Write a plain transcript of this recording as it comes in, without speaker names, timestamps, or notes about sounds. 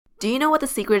Do you know what the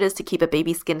secret is to keep a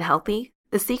baby's skin healthy?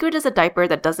 The secret is a diaper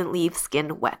that doesn't leave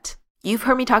skin wet. You've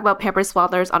heard me talk about Pampers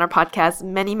Swaddlers on our podcast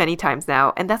many times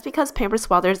now, and that's because Pampers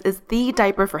Swaddlers is the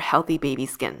diaper for healthy baby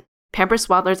skin. Pampers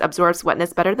Swaddlers absorbs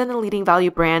wetness better than the leading value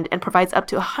brand and provides up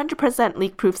to 100%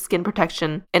 leak-proof skin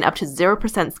protection and up to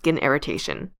 0% skin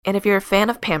irritation. And if you're a fan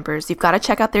of Pampers, you've got to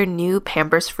check out their new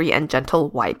Pampers Free and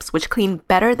Gentle wipes, which clean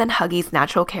better than Huggies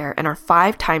Natural Care and are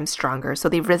 5 times stronger, so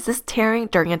they resist tearing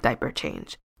during a diaper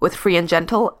change. With Free and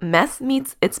Gentle, mess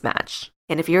meets its match.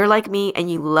 And if you're like me and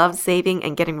you love saving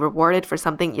and getting rewarded for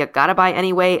something you gotta buy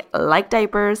anyway, like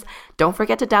diapers, don't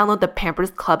forget to download the Pampers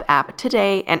Club app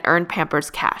today and earn Pampers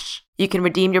Cash. You can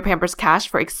redeem your Pampers Cash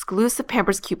for exclusive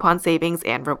Pampers coupon savings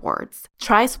and rewards.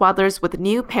 Try Swaddlers with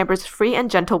new Pampers Free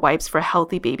and Gentle wipes for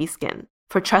healthy baby skin.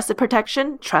 For trusted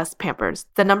protection, trust Pampers,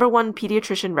 the #1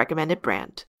 pediatrician recommended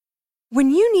brand. When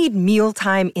you need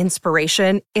mealtime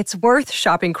inspiration, it's worth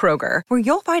shopping Kroger, where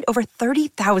you'll find over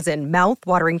 30,000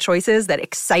 mouth-watering choices that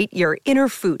excite your inner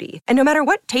foodie. And no matter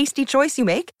what tasty choice you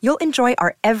make, you'll enjoy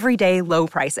our everyday low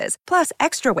prices, plus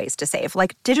extra ways to save,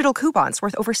 like digital coupons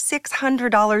worth over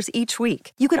 $600 each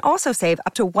week. You can also save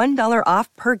up to $1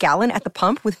 off per gallon at the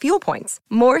pump with fuel points.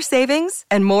 More savings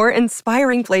and more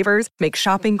inspiring flavors make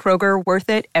shopping Kroger worth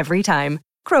it every time.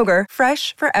 Kroger,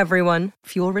 fresh for everyone.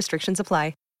 Fuel restrictions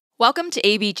apply. Welcome to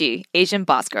ABG, Asian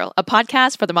Boss Girl, a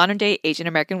podcast for the modern-day Asian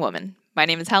American woman. My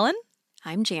name is Helen.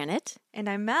 I'm Janet. And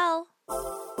I'm Mel.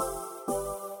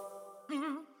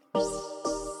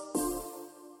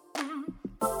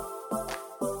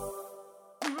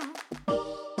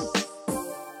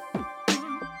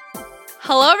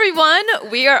 Hello, everyone.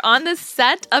 We are on the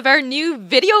set of our new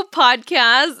video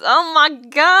podcast. Oh my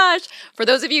gosh. For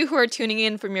those of you who are tuning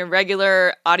in from your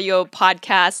regular audio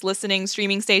podcast listening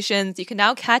streaming stations, you can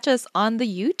now catch us on the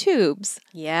YouTubes.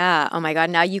 Yeah. Oh my God.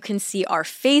 Now you can see our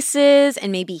faces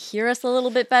and maybe hear us a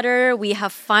little bit better. We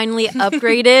have finally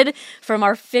upgraded from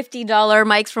our $50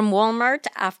 mics from Walmart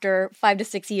after 5 to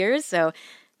 6 years. So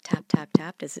tap, tap,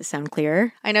 tap. Does it sound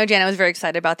clearer? I know Janet was very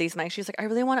excited about these mics. She's like, I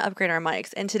really want to upgrade our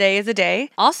mics. And today is the day.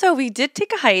 Also, we did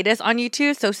take a hiatus on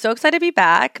YouTube, so excited to be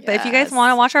back. Yes. But if you guys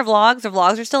want to watch our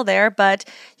vlogs are still there. But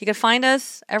you can find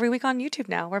us every week on YouTube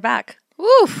now. We're back.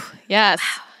 Woo! Yes.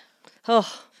 Wow.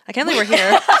 Oh, I can't believe we're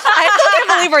here. I still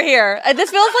can't believe we're here.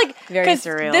 This feels like very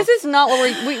surreal. This is not what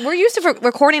we're used to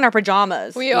recording our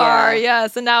pajamas. We are,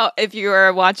 yes. And now if you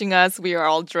are watching us, we are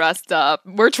all dressed up.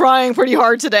 We're trying pretty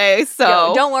hard today,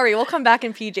 so don't worry, we'll come back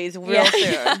in PJs real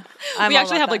soon. We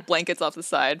actually have like blankets off the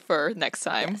side for next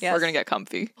time. Yes. We're gonna get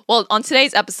comfy. Well, on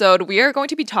today's episode, we are going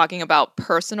to be talking about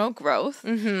personal growth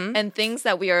and things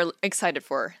that we are excited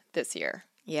for this year.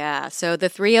 Yeah, so the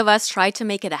three of us try to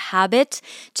make it a habit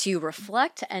to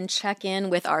reflect and check in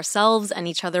with ourselves and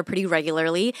each other pretty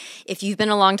regularly. If you've been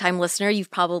a long-time listener, you've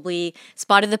probably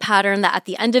spotted the pattern that at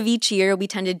the end of each year, we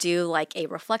tend to do like a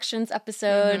reflections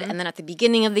episode, and then at the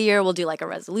beginning of the year, we'll do like a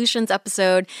resolutions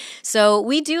episode. So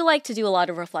we do like to do a lot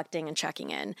of reflecting and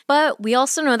checking in. But we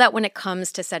also know that when it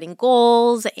comes to setting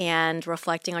goals and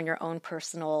reflecting on your own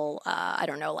personal,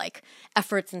 like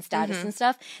efforts and status and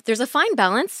stuff, there's a fine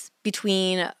balance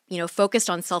between, focused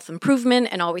on self-improvement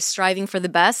and always striving for the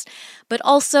best, but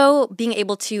also being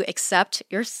able to accept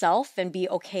yourself and be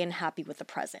okay and happy with the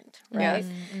present, right?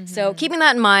 Yes. So keeping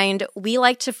that in mind, we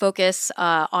like to focus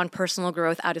on personal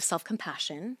growth out of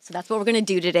self-compassion. So that's what we're going to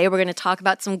do today. We're going to talk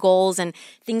about some goals and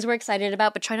things we're excited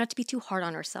about, but try not to be too hard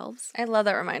on ourselves. I love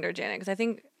that reminder, Janet, because I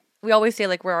think we always say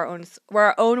like we're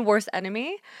our own worst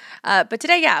enemy. But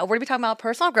today, we're going to be talking about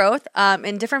personal growth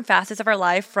in different facets of our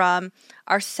life, from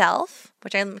ourself,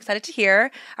 which I'm excited to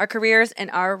hear, our careers, and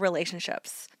our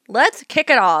relationships. Let's kick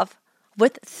it off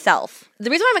with self. The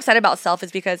reason why I'm excited about self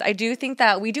is because I do think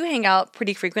that we do hang out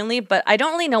pretty frequently, but I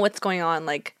don't really know what's going on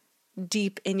like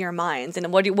deep in your minds,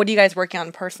 and what are you guys working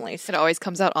on personally? It always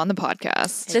comes out on the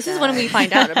podcast. This is when we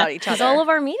find out about each other. Because all of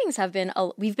our meetings have been,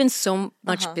 we've been so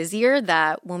much busier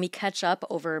that when we catch up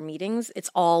over meetings, it's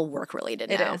all work related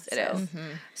now. It is.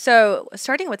 So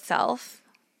starting with self,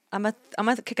 I'm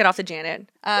gonna kick it off to Janet.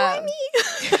 Why me?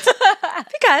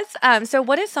 Because so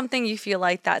what is something you feel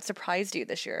like that surprised you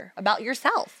this year about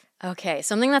yourself? Okay,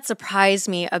 something that surprised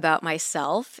me about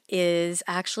myself is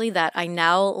actually that I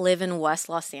now live in West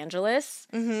Los Angeles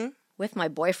with my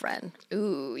boyfriend.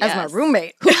 Ooh, as my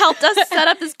roommate. Who helped us set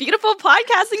up this beautiful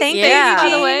podcasting space, by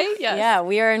the way. Yes. Yeah,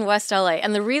 we are in West LA.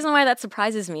 And the reason why that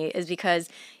surprises me is because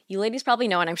you ladies probably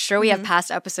know, and I'm sure we have past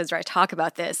episodes where I talk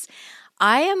about this,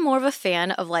 I am more of a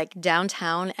fan of like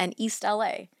downtown and East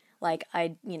LA. Like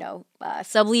I,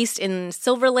 subleased in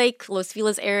Silver Lake, Los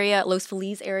Feliz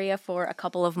area for a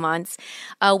couple of months.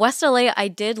 West LA, I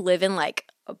did live in like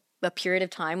a period of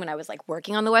time when I was like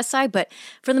working on the West Side, but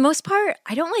for the most part,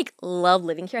 I don't like love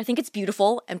living here. I think it's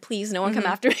beautiful, and please, no one come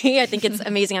after me. I think it's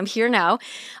amazing. I'm here now.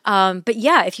 But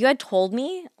yeah, if you had told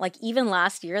me like even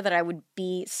last year that I would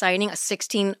be signing a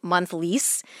 16-month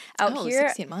lease out here.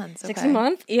 16 months. Okay. 16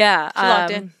 months? Yeah. You're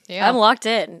locked in. Yeah. I'm locked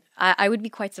in. I would be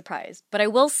quite surprised. But I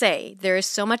will say there is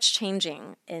so much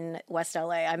changing in West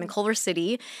LA. I'm in Culver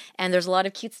City, and there's a lot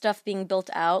of cute stuff being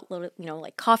built out,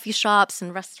 like coffee shops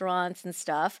and restaurants and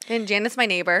stuff. And Janet's my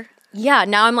neighbor. Yeah,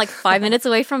 now I'm like 5 minutes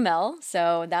away from Mel,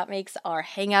 so that makes our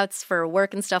hangouts for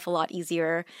work and stuff a lot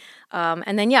easier.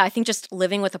 And then, yeah, I think just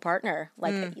living with a partner.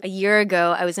 Like a year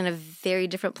ago, I was in a very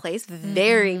different place,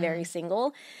 very, very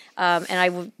single. And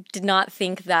I did not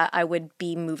think that I would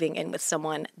be moving in with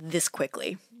someone this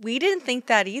quickly. We didn't think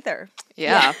that either.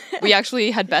 Yeah. We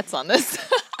actually had bets on this.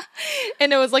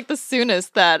 And it was like the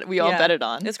soonest that we all betted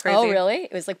on. It's crazy. Oh, really?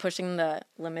 It was like pushing the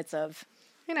limits of...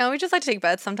 You know, we just like to take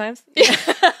bets sometimes.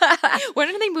 When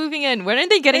are they moving in? When are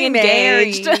they getting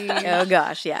engaged? Oh,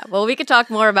 gosh, yeah. Well, we could talk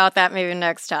more about that maybe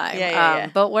next time. Yeah.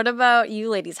 But what about you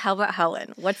ladies? How about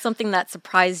Helen? What's something that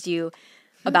surprised you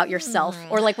about yourself?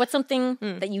 Or like what's something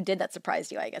that you did that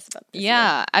surprised you, I guess, about this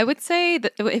year? I would say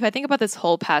that if I think about this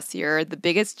whole past year, the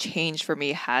biggest change for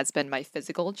me has been my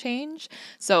physical change.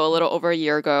 So a little over a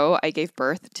year ago, I gave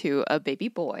birth to a baby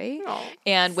boy. Oh.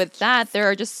 And with that, there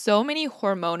are just so many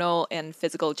hormonal and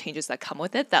physical changes that come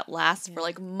with it that last for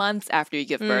like months after you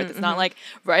give birth. It's not like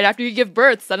right after you give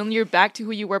birth, suddenly you're back to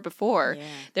who you were before. Yeah.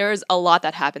 There's a lot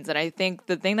that happens. And I think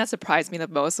the thing that surprised me the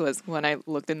most was when I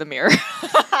looked in the mirror.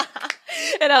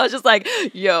 And I was just like,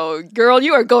 yo, girl,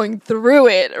 you are going through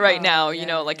it right now. You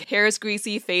know, like hair is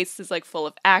greasy, face is like full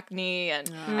of acne.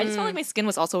 And I just felt like my skin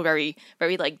was also very,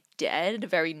 very like dead,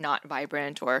 very not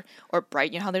vibrant or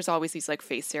bright. You know how there's always these like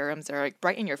face serums that are like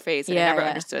bright in your face. And I never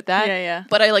understood that. Yeah.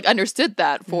 But I like understood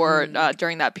that for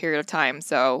during that period of time.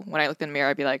 So when I looked in the mirror,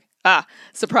 I'd be like,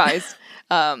 surprised.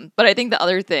 But I think the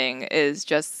other thing is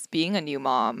just being a new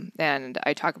mom, and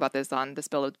I talk about this on the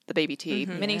Spill the Baby Tea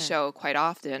mini show quite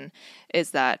often,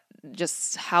 is that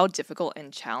just how difficult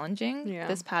and challenging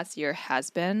this past year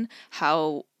has been,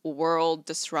 how world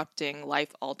disrupting,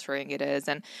 life altering it is.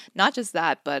 And not just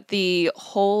that, but the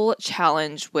whole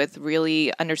challenge with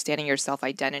really understanding your self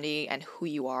identity and who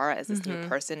you are as this new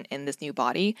person in this new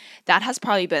body, that has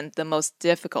probably been the most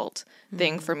difficult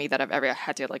thing for me that I've ever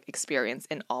had to like experience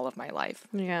in all of my life.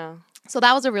 Yeah. So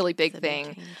that was a really big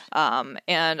thing.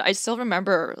 And I still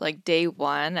remember like day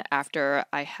one after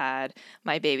I had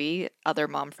my baby, other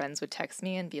mom friends would text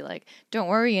me and be like, don't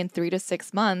worry, in 3 to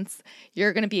 6 months,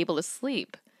 you're going to be able to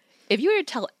sleep. If you were to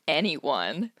tell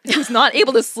anyone who's not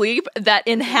able to sleep that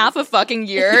in half a fucking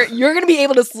year, you're going to be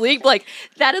able to sleep, like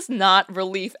that is not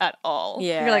relief at all.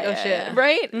 Yeah. You're like, oh shit.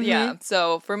 Right? Yeah.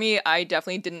 So for me, I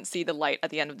definitely didn't see the light at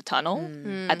the end of the tunnel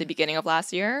at the beginning of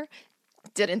last year.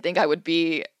 Didn't think I would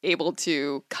be able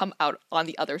to come out on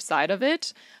the other side of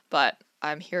it, but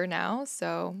I'm here now.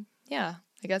 So yeah,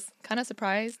 I guess kind of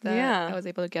surprised that I was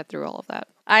able to get through all of that.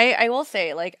 I will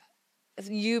say, like,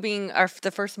 you being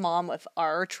the first mom with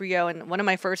our trio and one of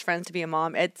my first friends to be a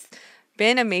mom, it's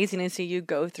been amazing to see you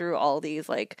go through all these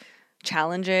like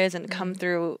challenges and come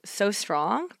through so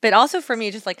strong. But also for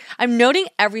me, just like I'm noting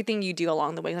everything you do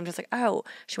along the way. I'm just like, oh,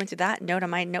 she went through that note on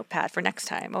my notepad for next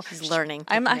time. Oh, She's learning.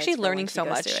 I'm taking actually notes for learning when she so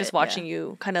goes much through just it. watching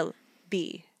you kind of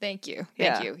be. Thank you.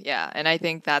 Yeah. Thank you. Yeah. And I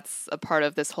think that's a part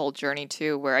of this whole journey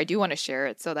too, where I do want to share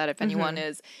it so that if anyone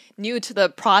is new to the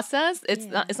process, it's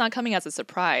not coming as a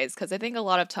surprise. Because I think a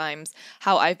lot of times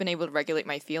how I've been able to regulate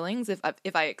my feelings if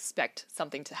I expect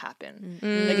something to happen.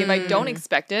 Like if I don't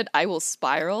expect it, I will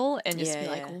spiral and just be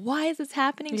like, why is this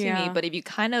happening to me? But if you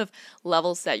kind of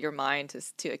level set your mind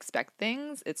to expect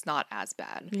things, it's not as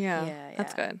bad. Yeah.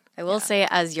 That's good. I will say,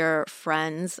 as your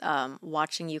friends,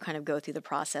 watching you kind of go through the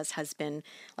process has been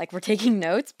like, we're taking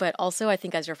notes, but also I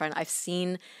think as your friend, I've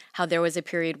seen how there was a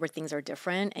period where things are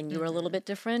different and you were a little bit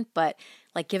different, but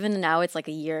like given now it's like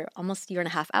a year, almost a year and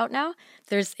a half out now,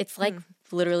 it's like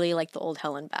literally like the old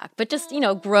Helen back, but just,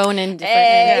 grown and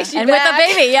different and with a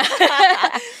baby.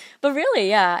 Yeah. But really,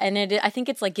 yeah. And I think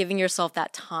it's like giving yourself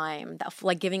that time,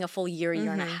 like giving a full year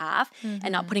and a half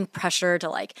and not putting pressure to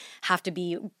like have to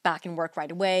be back in work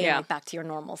right away and like back to your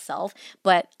normal self.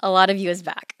 But a lot of you is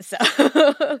back. So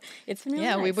it's been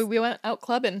really nice. we went out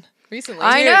clubbing recently.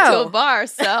 I know. To a bar,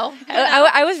 so.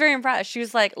 I was very impressed. She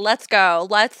was like, let's go.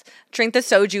 Let's drink the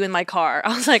soju in my car.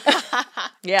 I was like,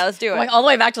 yeah, let's do it. Like all the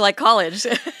way back to like college.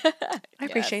 I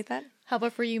appreciate that. How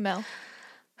about for you, Mel?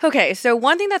 Okay, so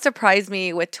one thing that surprised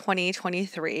me with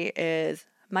 2023 is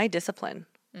my discipline.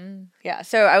 Yeah,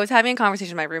 so I was having a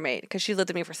conversation with my roommate because she lived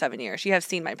with me for 7 years. She has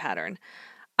seen my pattern.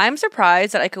 I'm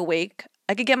surprised that I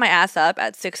could get my ass up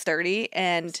at 6:30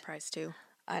 and Surprised too.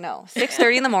 I know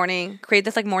 6:30 in the morning, create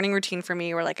this like morning routine for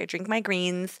me where like I drink my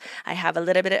greens, I have a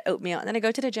little bit of oatmeal, and then I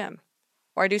go to the gym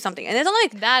or I do something. And it's only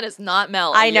like That is not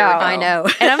Mel. I know. I know.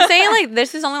 and I'm saying like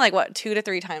this is only like what 2 to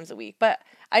 3 times a week, but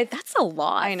That's a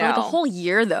lot. I For the know. whole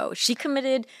year, though. She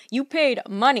committed, you paid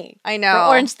money. I know. For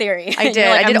Orange Theory. I You're did.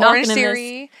 like, I did I'm not Orange gonna miss-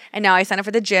 Theory, and now I signed up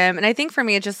for the gym. And I think for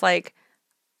me, it's just like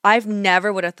I've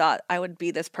never would have thought I would be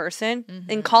this person.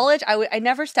 In college, I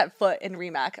never stepped foot in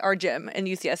Remac or gym in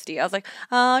UCSD. I was like,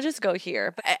 oh, I'll just go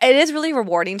here. But it is really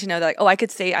rewarding to know that, like, oh, I could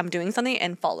say I'm doing something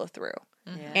and follow through.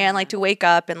 And like to wake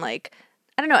up and like,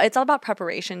 I don't know, it's all about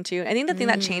preparation too. I think the thing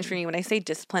that changed for me when I say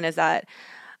discipline is that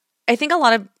I think a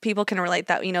lot of people can relate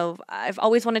that, you know, I've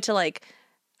always wanted to like,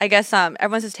 I guess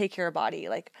everyone says take care of your body,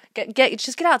 like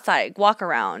just get outside, walk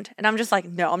around, and I'm just like,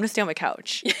 no, I'm gonna stay on my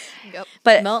couch. Yep.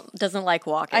 But Mel doesn't like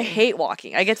walking. I hate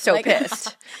walking. I get so Like-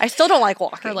 pissed. I still don't like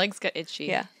walking. Her legs get itchy.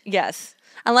 Yeah. Yes.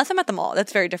 Unless I'm at the mall,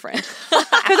 that's very different because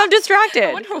I'm distracted.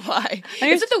 I wonder why.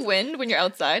 Is it the wind when you're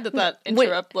outside? Does that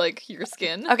interrupt like your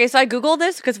skin? Okay, so I googled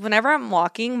this because whenever I'm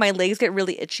walking, my legs get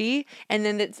really itchy, and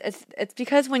then it's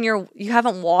because when you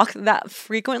haven't walked that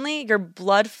frequently, your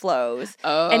blood flows,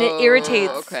 and it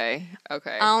irritates. Okay.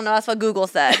 I don't know. That's what Google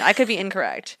said. I could be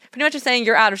incorrect. Pretty much just saying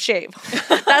you're out of shape.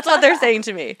 That's what they're saying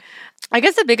to me. I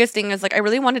guess the biggest thing is like I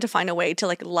really wanted to find a way to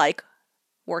like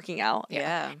working out.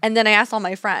 Yeah. And then I asked all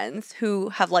my friends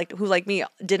who like me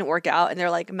didn't work out, and they're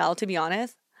like, Mel, to be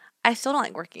honest, I still don't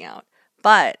like working out.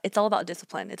 But it's all about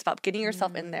discipline. It's about getting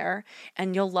yourself in there,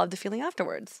 and you'll love the feeling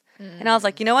afterwards. And I was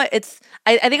like, you know what?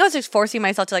 I think I was just forcing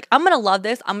myself to like, I'm going to love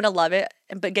this. I'm going to love it.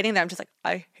 But getting there, I'm just like,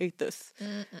 I hate this. You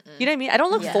know what I mean? I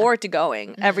don't look forward to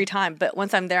going every time. But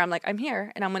once I'm there, I'm like, I'm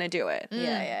here and I'm going to do it.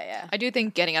 Yeah. I do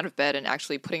think getting out of bed and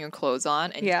actually putting your clothes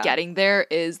on and getting there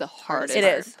is the hardest It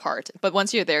is. part. But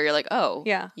once you're there, you're like, oh,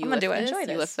 Yeah, you I'm gonna lift do it. this, Enjoy you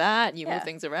this. lift that, you move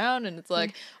things around, and it's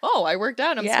like, oh, I worked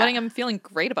out, I'm Yeah. sweating, I'm feeling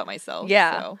great about myself.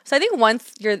 Yeah. So I think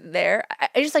once you're there,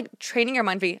 I just like training your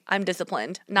mind to be, I'm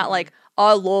disciplined, not like,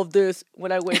 I love this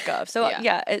when I wake up. So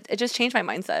it just changed my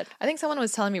mindset. I think someone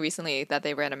was telling me recently that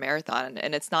they ran a marathon,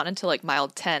 and it's not until like mile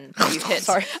 10 that you hit.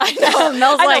 Sorry. I know.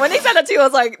 Mel's I know. like- When they said that too, I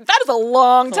was like, that is a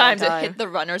long time to time. hit the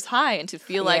runner's high and to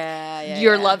feel like Yeah,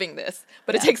 you're loving this.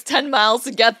 But it takes 10 miles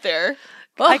to get there.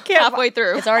 I can't. Halfway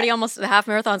through. It's already almost, the half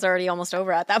marathon's already almost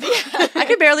over at that point. I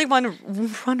could barely run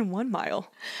 1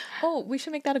 mile. Oh, we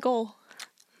should make that a goal.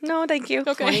 No, thank you.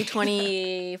 Okay.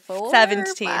 2024?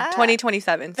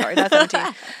 2027. Sorry, not 17.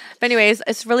 But anyways,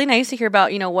 it's really nice to hear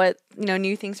about, what,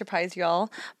 new things surprise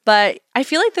y'all. But I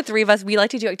feel like the three of us, we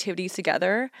like to do activities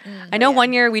together. I know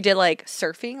one year we did like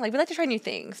surfing. Like we like to try new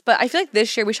things. But I feel like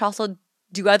this year we should also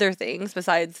do other things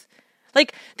besides,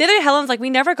 like the other day Helen's like, we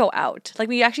never go out. Like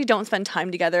we actually don't spend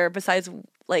time together besides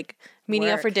like meeting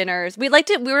up for dinners. We like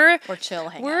to, Or chill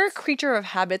hangouts. we're a creature of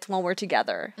habits when we're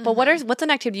together. But what's an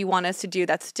activity you want us to do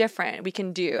that's different we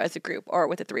can do as a group or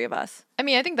with the three of us? I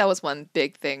mean, I think that was one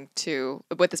big thing too.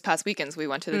 With this past weekends, we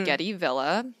went to the Getty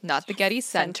Villa, not the Getty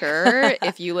Center.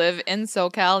 If you live in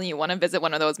SoCal and you want to visit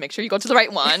one of those, make sure you go to the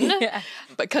right one.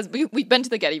 Because we've been to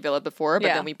the Getty Villa before, but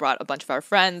then we brought a bunch of our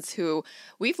friends who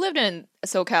we've lived in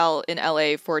SoCal in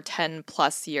LA for 10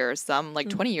 plus years, some like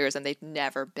 20 years, and they've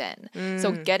never been.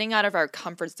 So getting out of our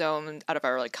comfort zone, out of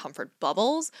our like comfort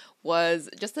bubbles was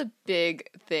just a big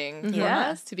thing for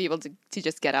us to be able to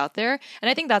just get out there. And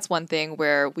I think that's one thing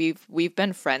where we've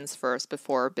been friends first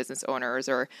before business owners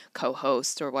or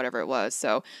co-hosts or whatever it was.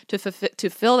 So to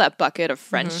fill that bucket of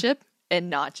friendship and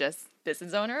not just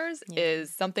business owners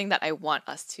is something that I want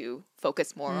us to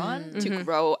focus more on to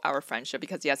grow our friendship,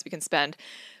 because yes, we can spend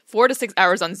 4 to 6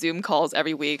 hours on Zoom calls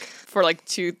every week for like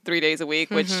 2-3 days a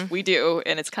week, which we do.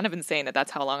 And it's kind of insane that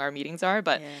that's how long our meetings are.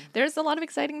 But there's a lot of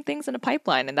exciting things in the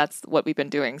pipeline, and that's what we've been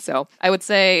doing. So I would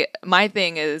say my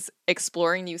thing is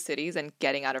exploring new cities and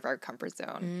getting out of our comfort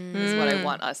zone is what I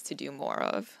want us to do more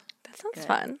of. That sounds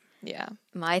fun. Yeah.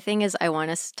 My thing is I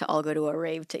want us to all go to a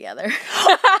rave together.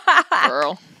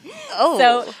 Girl. Oh,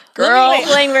 So, Girl. let me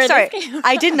explain where sorry. this came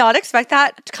I did not expect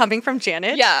that coming from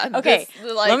Janet. Yeah. Okay,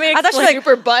 This, like, let me I thought she was explain.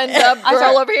 super buttoned up I'm girl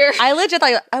sorry. over here. I legit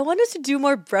thought I want us to do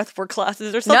more breathwork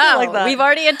classes or something No, like that. we've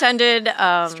already attended.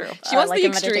 true. She wants like the a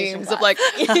meditation extremes of class. like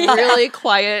really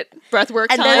quiet breathwork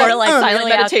And time, then we're, like, silent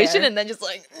really out meditation, there. and then just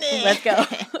like, Let's go.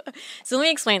 So let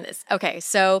me explain this. Okay,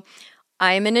 so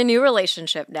I'm in a new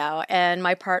relationship now, and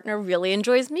my partner really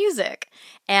enjoys music.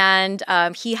 And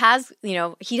he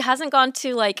hasn't gone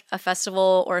to like a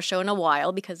festival or a show in a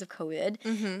while because of COVID.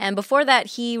 And before that,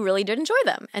 he really did enjoy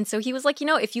them. And so he was like,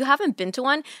 if you haven't been to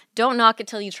one, don't knock it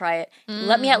till you try it.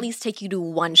 Let me at least take you to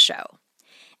one show.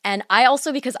 And I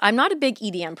also, because I'm not a big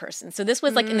EDM person, so this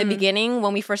was like in the beginning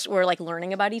when we first were like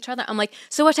learning about each other. I'm like,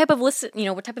 so what type of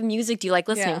what type of music do you like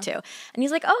listening to? And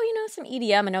he's like, oh, some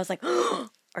EDM. And I was like,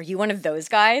 are you one of those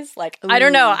guys? Like, I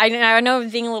don't know. I know I'm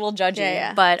being a little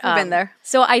judgy, but I've been there.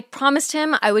 So I promised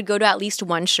him I would go to at least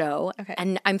one show. Okay.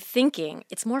 And I'm thinking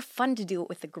it's more fun to do it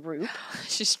with a group.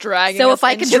 She's dragging So us if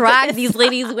I could into drag this. these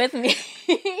ladies with me,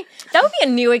 that would be a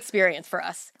new experience for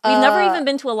us. We've never even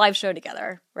been to a live show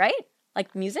together, right?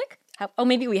 Like music? Oh,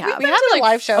 maybe we have. We have a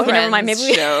live show. Okay, never mind. Maybe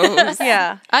we shows.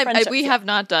 Yeah. We have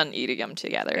not done EDM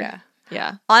together.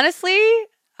 Yeah. Honestly,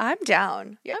 I'm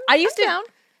down. I used to. down.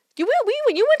 You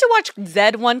went to watch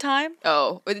Zed one time?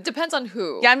 Oh, it depends on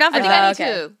who. Yeah, I'm down for I think that. I need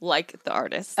Okay. to like the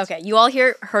artist. Okay, you all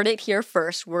heard it here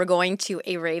first. We're going to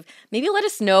a rave. Maybe let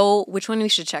us know which one we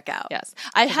should check out. Yes.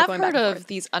 I have going back heard and of forth.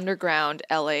 these underground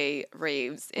LA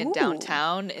raves in Ooh.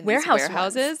 downtown in Warehouse these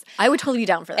warehouses. ones. I would totally be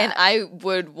down for that. And I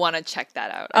would want to check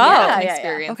that out. Oh. I think that's an Yeah.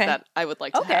 experience Okay. that I would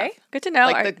like to have. Good to know.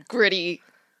 Like the gritty,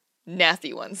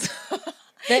 nasty ones.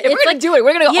 If If we're going to do it,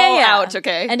 we're going to go all out,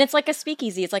 okay? And it's like a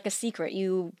speakeasy. It's like a secret.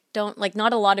 You don't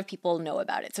not a lot of people know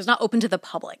about it. So it's not open to the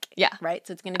public. Yeah. Right?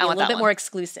 So it's going to I be a want little that bit one. more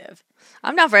exclusive.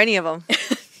 I'm down for any of them.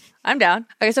 I'm down.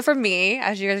 Okay, so for me,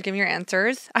 as you guys are giving your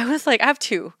answers, I was like, I have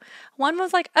two. One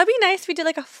was like, it'd be nice if we did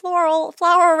like a flower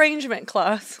arrangement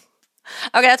class.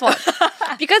 Okay, that's one.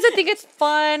 Because I think it's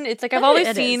fun. It's like I've always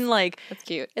It seen is. like That's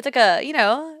cute. it's like a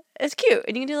it's cute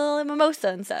and you can do a little mimosa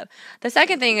and stuff. The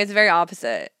second thing is very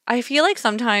opposite. I feel like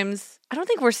sometimes I don't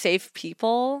think we're safe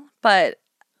people, but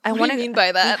I What want do to you mean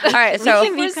by that? All right, We so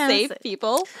think we're We kinda safe say-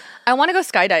 people. I want to go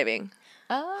skydiving.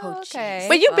 Oh, okay.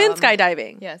 But you've been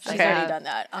skydiving. Yes, She's Okay. already done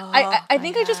that. Oh, I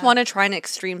think I just want to try an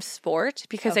extreme sport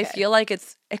because I Okay. feel like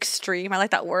it's extreme. I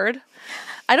like that word.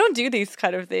 I don't do these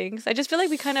kind of things. I just feel like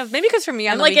we kind of maybe because for me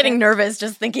I'm on the like getting weekend- nervous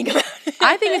just thinking about it.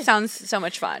 I think it sounds so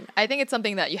much fun. I think it's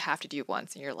something that you have to do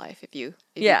once in your life if you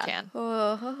Yeah. can.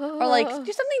 Or like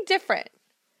do something different.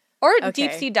 Or deep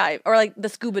Okay. sea dive or like the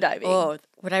scuba diving. Oh,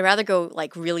 would I rather go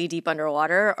like really deep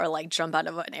underwater or like jump out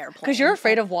of an airplane? Because you're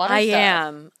afraid of water I stuff.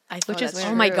 am. Which is that's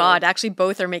oh my true. god! Actually,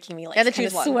 both are making me like Yeah, to kinda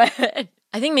choose one. sweat.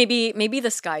 I think maybe the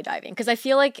skydiving because I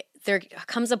feel like there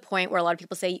comes a point where a lot of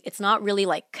people say it's not really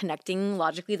like connecting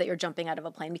logically that you're jumping out of a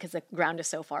plane because the ground is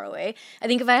so far away. I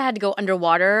think if I had to go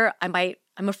underwater, I'm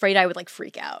afraid I would like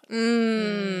freak out.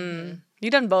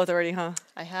 You've done both already, huh?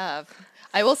 I have.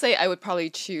 I will say I would probably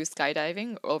choose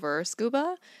skydiving over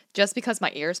scuba just because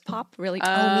my ears pop really me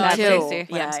badly too. when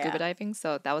Yeah, I'm scuba yeah. diving.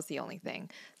 So that was the only thing.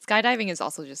 Skydiving is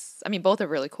also just, I mean, both are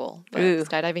really cool, but Ooh.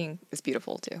 skydiving is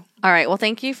beautiful too. All right. Well,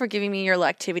 thank you for giving me your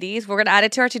activities. We're going to add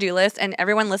it to our to-do list, and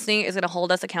everyone listening is going to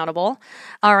hold us accountable.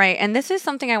 All right. And this is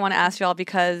something I want to ask y'all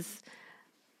because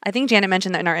I think Janet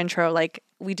mentioned that in our intro. Like,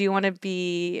 we do want to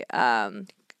be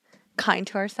kind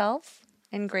to ourselves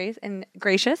and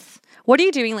gracious. What are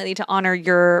you doing lately to honor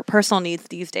your personal needs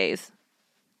these days?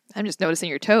 I'm just noticing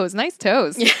your toes. Nice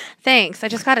toes. Yeah. Thanks. I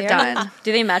just got it done.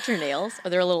 Do they match your nails? Or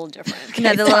they're a little different?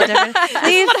 No, they're a little different.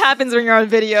 Please What happens when you're on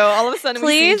video? All of a sudden we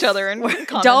see Please each other and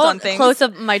comment on don't things. close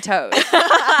up my toes.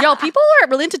 Yo, people are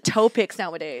really into toe pics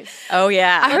nowadays. Oh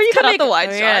yeah. I heard you Cut can out make the wide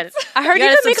Oh, yeah. shots. I heard You you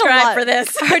gotta can make a subscribe lot for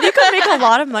this. I heard you can make a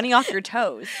lot of money off your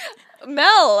toes.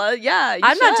 Mel, yeah, you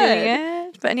I'm not should. doing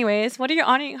it. But anyways, what are you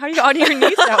honoring? How do you honor your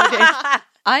needs nowadays?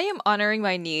 I am honoring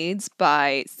my needs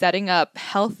by setting up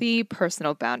healthy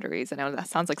personal boundaries. I know that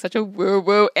sounds like such a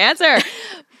woo-woo answer,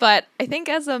 but I think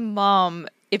as a mom,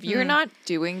 if you're not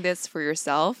doing this for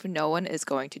yourself, no one is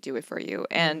going to do it for you.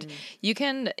 And you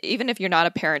can, even if you're not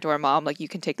a parent or a mom, like you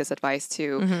can take this advice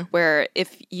too, where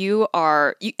if you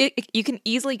are, you can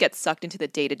easily get sucked into the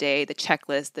day-to-day, the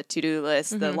checklist, the to-do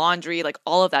list, the laundry, like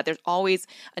all of that. There's always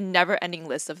a never-ending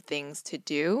list of things to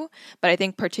do. But I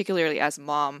think particularly as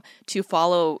mom, to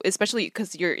follow, especially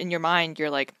because you're in your mind, you're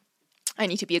like, I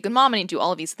need to be a good mom. I need to do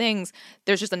all of these things.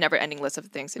 There's just a never ending list of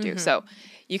things to do. So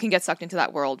you can get sucked into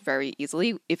that world very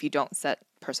easily if you don't set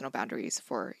personal boundaries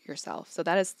for yourself. So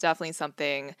that is definitely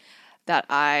something that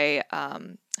I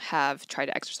have tried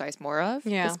to exercise more of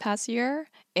this past year.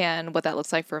 And what that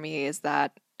looks like for me is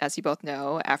that, as you both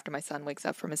know, after my son wakes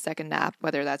up from his second nap,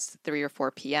 whether that's 3 or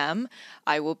 4 p.m.,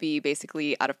 I will be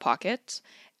basically out of pocket.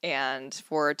 And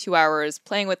for 2 hours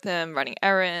playing with him, running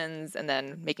errands, and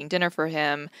then making dinner for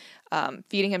him,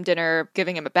 feeding him dinner,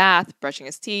 giving him a bath, brushing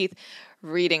his teeth,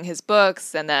 reading his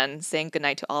books and then saying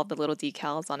goodnight to all the little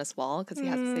decals on his wall because he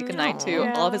has to say goodnight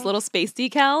to all of his little space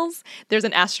decals. There's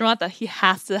an astronaut that he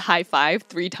has to high five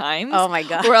 3 times. Oh my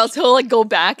gosh. Or else he'll like go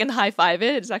back and high five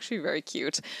it. It's actually very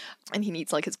cute. And he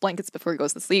needs like his blankets before he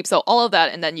goes to sleep. So all of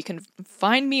that. And then you can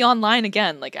find me online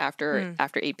again, like after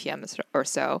 8 p.m. or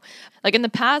so. Like in the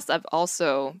past, I've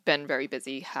also been very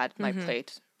busy, had my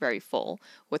plate very full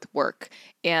with work.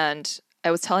 And I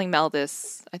was telling Mel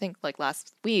this, I think like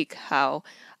last week, how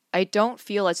I don't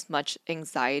feel as much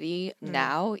anxiety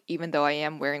now, even though I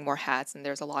am wearing more hats and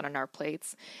there's a lot on our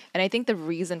plates. And I think the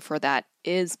reason for that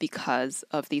is because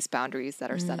of these boundaries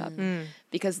that are set up.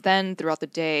 Because then throughout the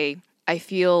day, I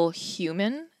feel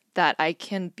human, that I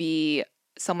can be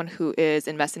someone who is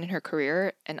invested in her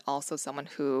career and also someone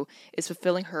who is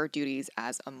fulfilling her duties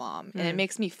as a mom. And it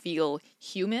makes me feel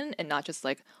human and not just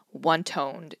like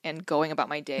one-toned and going about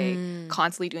my day,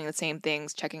 constantly doing the same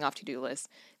things, checking off to-do lists,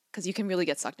 because you can really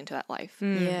get sucked into that life.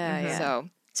 Yeah. So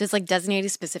it's like designating a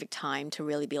specific time to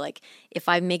really be like, if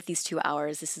I make these 2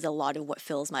 hours, this is a lot of what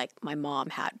fills my mom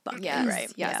hat bucket, right?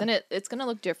 Yes, Yeah. and it's going to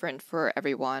look different for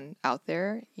everyone out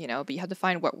there, but you have to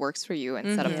find what works for you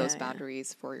and set up those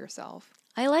boundaries for yourself.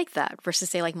 I like that versus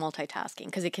say like multitasking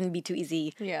because it can be too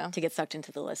easy Yeah. to get sucked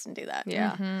into the list and do that.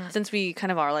 Yeah. Since we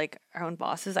kind of are like our own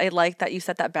bosses, I like that you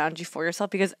set that boundary for yourself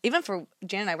because even for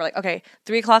Jan and I, we're like, okay,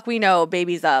 3:00 we know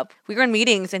baby's up. We go in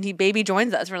meetings and baby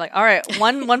joins us. We're like, all right,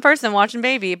 one person watching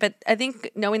baby. But I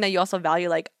think knowing that you also value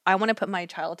like I want to put my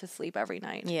child to sleep every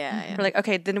night. Yeah. We're like,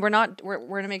 okay, then we're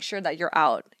gonna make sure that you're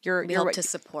out. You're Able to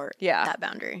support that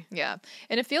boundary. Yeah.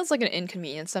 And it feels like an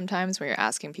inconvenience sometimes when you're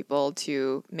asking people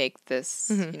to make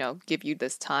this, give you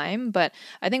this time. But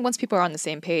I think once people are on the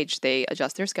same page, they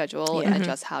adjust their schedule and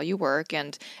adjust how you work.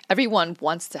 And everyone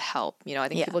wants to help. I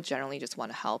think people generally just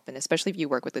want to help. And especially if you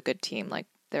work with a good team, like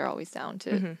they're always down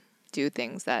to do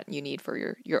things that you need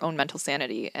for your own mental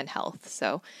sanity and health.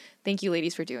 So thank you,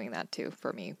 ladies, for doing that too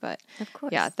for me. But of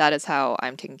course, yeah, that is how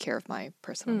I'm taking care of my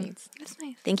personal needs. That's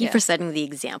nice. Thank you for setting the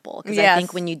example because I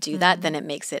think when you do that, then it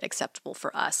makes it acceptable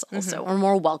for us also, or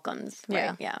more welcomed.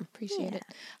 Right? Yeah. Appreciate it.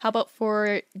 How about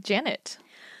for Janet?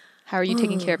 How are you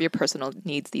taking care of your personal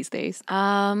needs these days?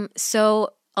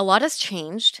 So a lot has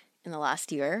changed in the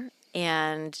last year.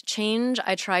 And change,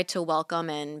 I try to welcome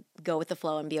and go with the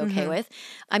flow and be okay with.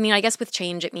 I mean, I guess with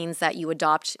change, it means that you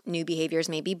adopt new behaviors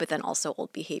maybe, but then also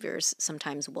old behaviors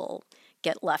sometimes will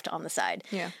get left on the side.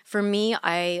 Yeah. For me,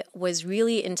 I was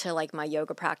really into like my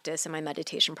yoga practice and my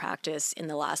meditation practice in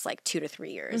the last like 2 to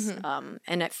 3 years.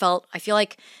 And I feel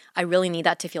like I really need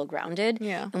that to feel grounded.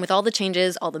 Yeah. And with all the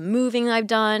changes, all the moving I've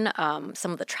done,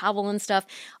 some of the travel and stuff,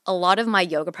 a lot of my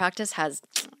yoga practice has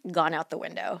gone out the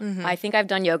window. I think I've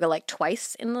done yoga like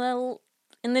twice in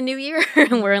the new year.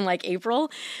 We're in like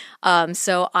April.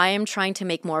 So I am trying to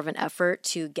make more of an effort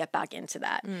to get back into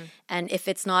that. And if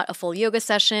it's not a full yoga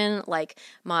session, like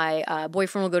my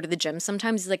boyfriend will go to the gym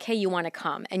sometimes. He's like, hey, you want to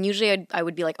come? And usually I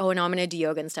would be like, oh, no, I'm going to do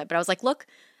yoga instead. But I was like, look,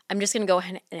 I'm just going to go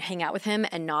and hang out with him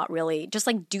and not really just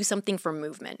like do something for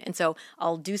movement. And so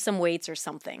I'll do some weights or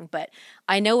something. But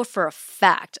I know for a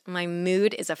fact my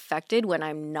mood is affected when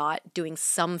I'm not doing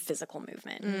some physical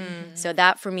movement. So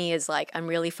that for me is like I'm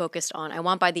really focused on, I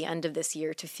want by the end of this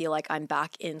year to feel like I'm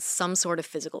back in some sort of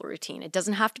physical routine. It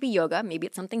doesn't have to be yoga. Maybe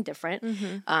it's something different.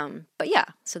 But yeah,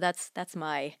 so that's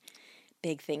my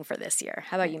big thing for this year.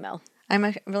 How about you, Mel?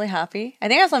 I'm really happy. I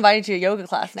think I also invited you to a yoga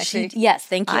class next week. Yes,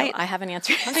 thank you. I have an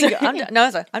answer. I'm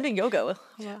doing yoga.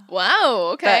 Wow,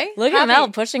 okay. Look at Mel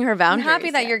pushing her boundaries. I'm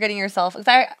happy that you're getting yourself.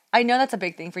 I know that's a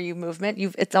big thing for you, movement.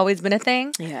 It's always been a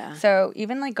thing. Yeah. So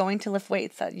even like going to lift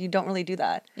weights, that you don't really do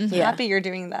that. I'm happy you're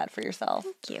doing that for yourself.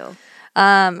 Thank you.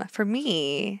 For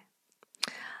me,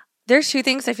 there's 2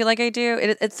 things I feel like I do.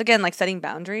 It's again like setting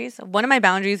boundaries. One of my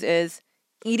boundaries is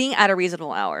eating at a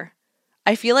reasonable hour.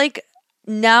 I feel like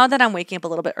now that I'm waking up a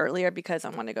little bit earlier because I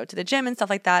want to go to the gym and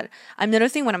stuff like that, I'm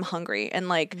noticing when I'm hungry. And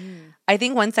like, I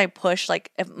think once I push,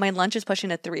 like if my lunch is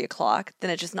pushing at 3:00,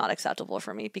 then it's just not acceptable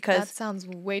for me because that sounds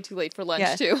way too late for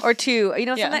lunch too. Or 2.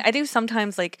 Something I do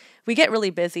sometimes like we get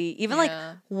really busy. Even like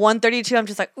 1:32, I'm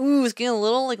just like, ooh, it's getting a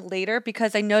little like later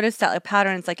because I noticed that like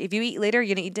patterns, like if you eat later,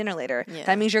 you're gonna eat dinner later.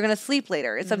 That means you're gonna sleep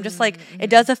later. So I'm just like, it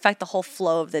does affect the whole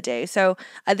flow of the day. So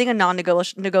I think a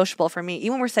non-negotiable for me,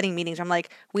 even when we're setting meetings, I'm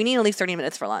like, we need at least 30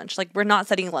 minutes for lunch. Like we're not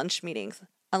setting lunch meetings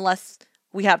unless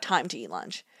we have time to eat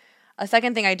lunch. A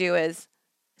second thing I do is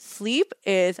sleep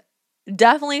is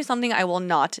definitely something I will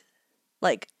not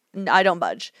like. I don't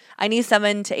budge. I need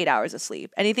 7 to 8 hours of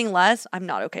sleep. Anything less, I'm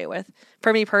not okay with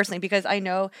for me personally, because I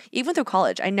know even through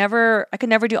college, I could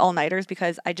never do all-nighters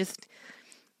because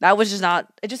that was just not,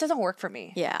 it just doesn't work for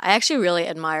me. Yeah, I actually really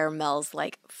admire Mel's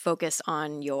like focus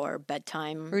on your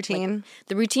bedtime Routine. like,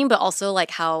 the routine, but also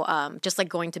like how just like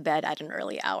going to bed at an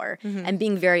early hour and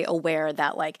being very aware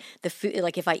that like the food,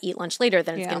 like if I eat lunch later,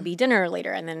 then it's going to be dinner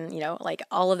later, and then like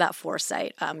all of that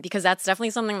foresight, because that's definitely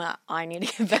something that I need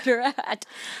to get better at.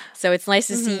 So it's nice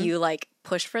to see you like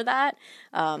push for that.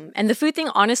 And the food thing,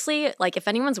 honestly, like if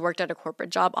anyone's worked at a corporate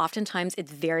job, oftentimes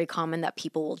it's very common that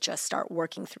people will just start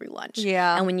working through lunch.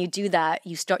 Yeah. And when you do that,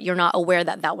 you're not aware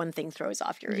that that one thing throws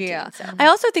off your routine. Yeah. So. I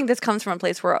also think this comes from a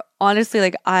place where honestly,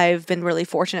 like I've been really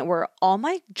fortunate where all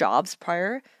my jobs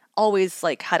prior always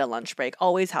like had a lunch break,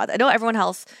 always had. I know everyone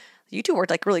else, you two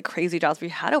worked like really crazy jobs where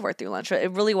you had to work through lunch, but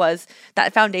it really was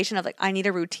that foundation of like, I need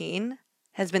a routine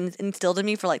has been instilled in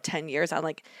me for like 10 years. I'm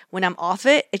like, when I'm off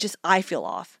it, it just, I feel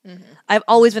off. I've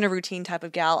always been a routine type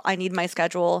of gal. I need my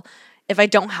schedule. If I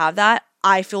don't have that,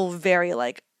 I feel very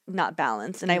like not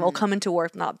balanced, and I will come into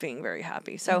work not being very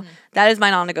happy. So that is my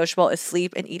non-negotiable, is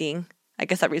sleep and eating, I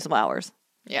guess, at reasonable hours.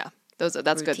 Yeah.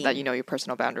 That's good that you know your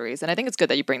personal boundaries, and I think it's good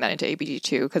that you bring that into ABG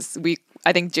too, because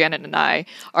I think Janet and I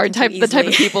are the type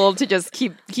of people to just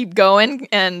keep going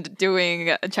and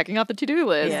checking off the to-do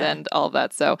list and all of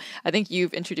that. So I think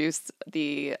you've introduced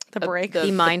the break,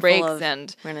 the breaks,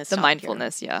 and the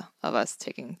mindfulness, of us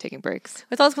taking breaks.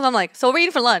 It's always because I'm like, so we're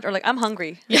eating for lunch, or like I'm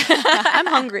hungry. I'm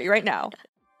hungry right now.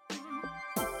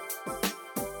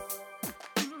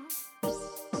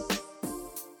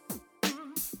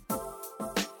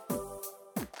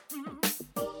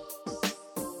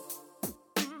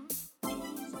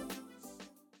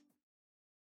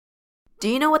 Do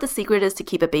you know what the secret is to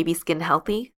keep a baby's skin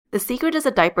healthy? The secret is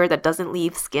a diaper that doesn't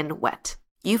leave skin wet.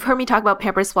 You've heard me talk about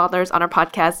Pampers Swaddlers on our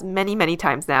podcast many, many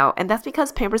times now, and that's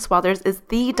because Pampers Swaddlers is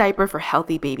the diaper for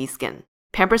healthy baby skin.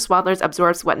 Pampers Swaddlers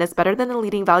absorbs wetness better than the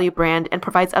leading value brand and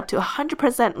provides up to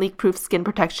 100% leak-proof skin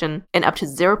protection and up to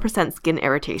 0% skin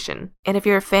irritation. And if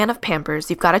you're a fan of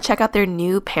Pampers, you've got to check out their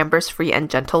new Pampers Free and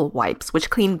Gentle wipes, which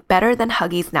clean better than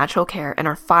Huggies Natural Care and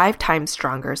are 5 times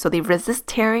stronger, so they resist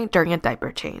tearing during a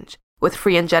diaper change. With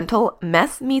Free and Gentle,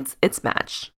 mess meets its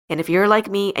match. And if you're like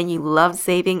me and you love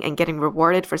saving and getting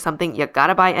rewarded for something you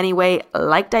gotta buy anyway,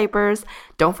 like diapers,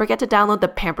 don't forget to download the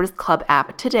Pampers Club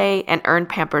app today and earn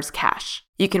Pampers Cash.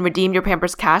 You can redeem your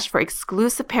Pampers Cash for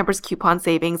exclusive Pampers coupon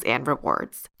savings and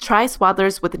rewards. Try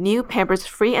Swaddlers with new Pampers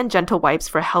Free and Gentle wipes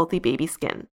for healthy baby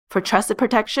skin. For trusted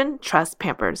protection, trust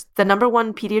Pampers, the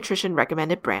 #1 pediatrician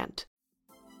recommended brand.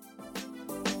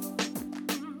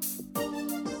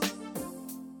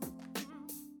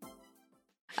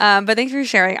 But thanks for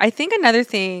sharing. I think another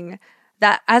thing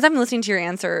that, as I'm listening to your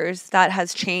answers, that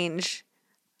has changed,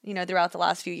 throughout the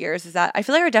last few years, is that I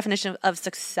feel like our definition of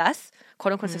success,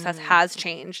 quote unquote success, has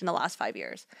changed in the last 5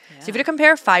 years. Yeah. So if you were to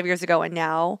compare 5 years ago and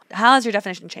now, how has your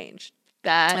definition changed?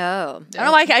 I don't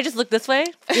know why I just look this way.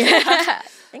 Yeah.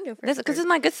 Because this is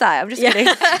my good side. I'm just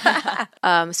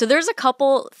kidding. So there's a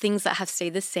couple things that have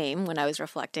stayed the same when I was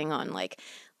reflecting on like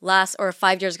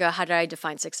 5 years ago, how did I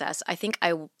define success? I think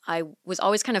I was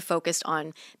always kind of focused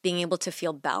on being able to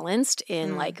feel balanced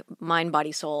in like mind,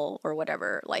 body, soul, or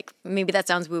whatever. Like maybe that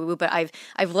sounds woo-woo, but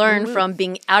I've learned from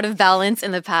being out of balance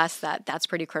in the past that that's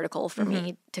pretty critical for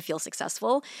me to feel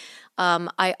successful.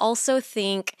 I also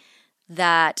think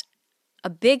that a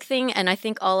big thing, and I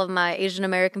think all of my Asian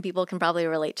American people can probably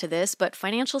relate to this, but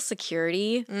financial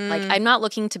security, like I'm not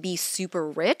looking to be super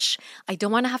rich. I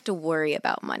don't want to have to worry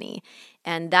about money.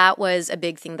 And that was a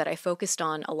big thing that I focused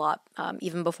on a lot,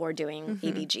 even before doing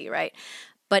ABG, right?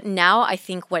 But now I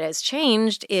think what has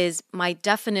changed is my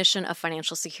definition of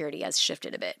financial security has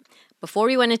shifted a bit. Before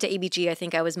we went into ABG, I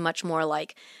think I was much more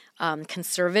like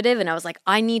conservative, and I was like,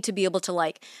 I need to be able to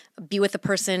like be with a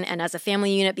person and as a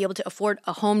family unit be able to afford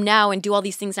a home now and do all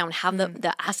these things now and have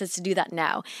the assets to do that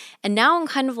now. And now I'm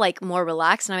kind of like more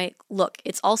relaxed, and I'm like, look,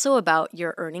 it's also about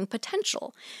your earning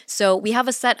potential. So we have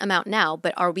a set amount now,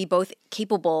 but are we both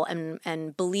capable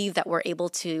and believe that we're able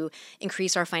to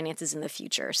increase our finances in the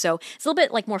future? So it's a little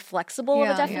bit like more flexible of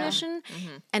a definition. Yeah.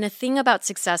 And a thing about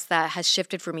success that has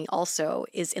shifted for me also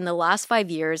is in the last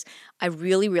 5 years, I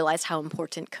really realized how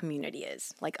important community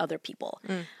is, like other people.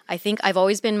 I think I've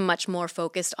always been much more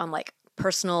focused on like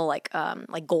personal like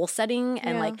goal setting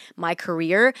and like my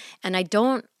career, and I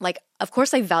don't like, of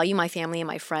course I value my family and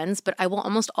my friends, but I will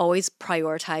almost always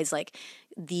prioritize like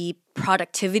the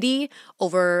productivity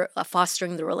over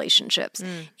fostering the relationships.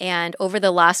 And over the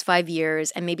last 5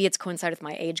 years, and maybe it's coincided with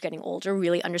my age getting older,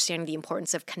 really understanding the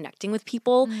importance of connecting with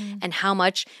people and how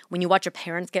much when you watch your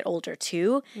parents get older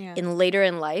too, in later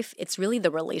in life, it's really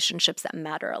the relationships that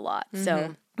matter a lot.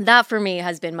 So that for me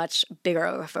has been much bigger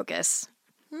of a focus.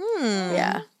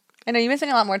 Yeah. I know you've been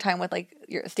spending a lot more time with like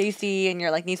your Stacy and your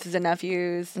like nieces and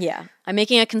nephews. Yeah. I'm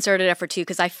making a concerted effort too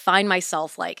because I find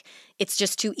myself like it's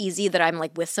just too easy that I'm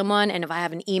like with someone and if I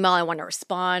have an email, I want to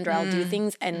respond or I'll do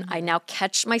things. And I now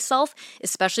catch myself,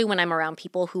 especially when I'm around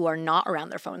people who are not around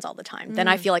their phones all the time. Then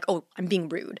I feel like, oh, I'm being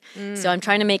rude. So I'm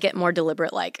trying to make it more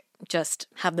deliberate, like just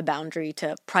have the boundary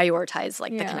to prioritize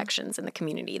like the connections and the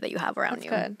community that you have around you.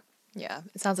 Good. Yeah,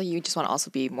 it sounds like you just want to also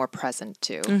be more present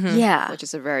too. Yeah. Which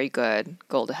is a very good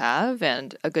goal to have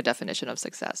and a good definition of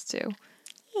success too.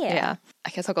 Yeah. I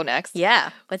guess I'll go next.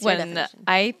 Yeah. What's your When definition?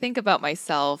 I think about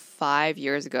myself 5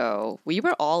 years ago, we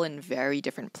were all in very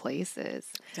different places.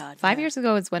 God, 5 years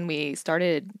ago is when we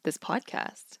started this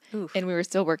podcast. Oof. And we were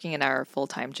still working in our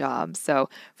full-time jobs. So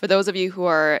for those of you who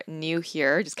are new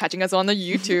here, just catching us on the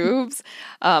YouTubes,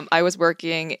 I was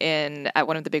working at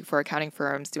one of the big four accounting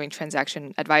firms doing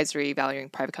transaction advisory, valuing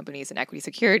private companies and equity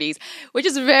securities, which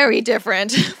is very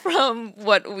different from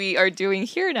what we are doing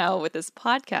here now with this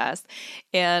podcast.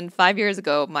 And 5 years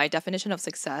ago, my definition of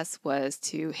success was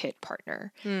to hit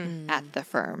partner at the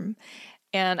firm.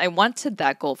 And I wanted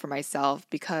that goal for myself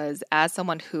because as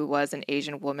someone who was an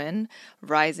Asian woman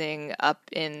rising up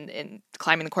in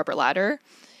climbing the corporate ladder,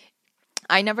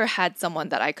 I never had someone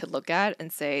that I could look at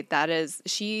and say, that is,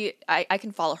 I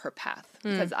can follow her path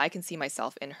because I can see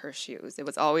myself in her shoes. It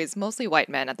was always mostly white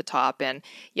men at the top. And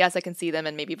yes, I can see them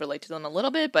and maybe relate to them a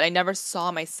little bit, but I never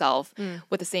saw myself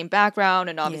with the same background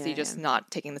and obviously just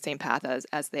not taking the same path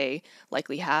as they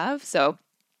likely have. So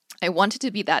I wanted to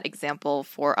be that example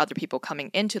for other people coming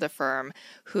into the firm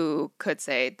who could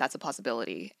say, that's a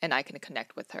possibility and I can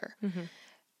connect with her.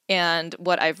 And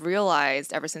what I've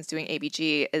realized ever since doing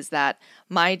ABG is that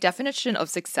my definition of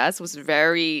success was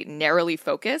very narrowly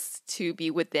focused to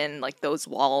be within like those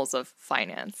walls of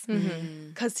finance.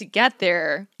 Because to get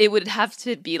there, it would have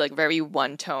to be like very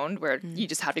one-toned where you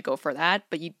just have to go for that,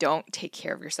 but you don't take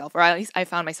care of yourself. Or at least I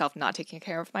found myself not taking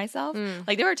care of myself.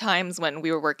 Like there were times when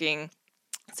we were working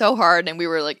so hard and we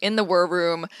were like in the war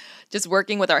room just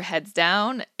working with our heads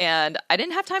down and I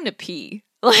didn't have time to pee.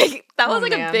 Like that was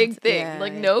like a big thing.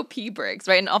 Like no pee breaks,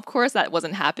 right? And of course that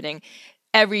wasn't happening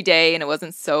every day and it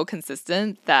wasn't so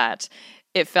consistent that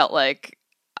it felt like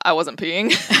I wasn't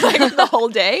peeing like the whole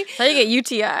day. How you get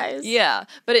UTIs. Yeah.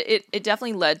 But it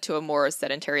definitely led to a more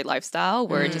sedentary lifestyle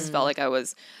where it just felt like I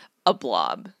was a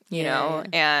blob, you know,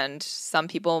 and some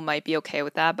people might be okay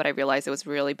with that, but I realized it was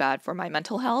really bad for my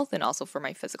mental health and also for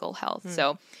my physical health.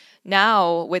 So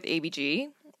now with ABG,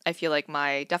 I feel like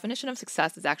my definition of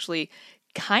success is actually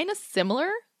kind of similar,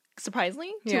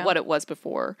 surprisingly, to what it was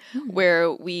before,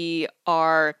 where we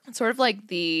are sort of like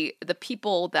the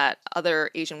people that other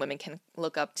Asian women can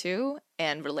look up to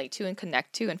and relate to and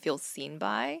connect to and feel seen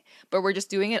by, but we're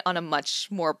just doing it on a much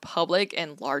more public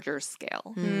and larger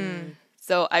scale.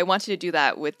 So I wanted to do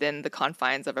that within the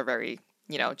confines of a very,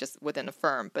 just within a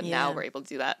firm. But now we're able to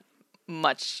do that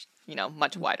much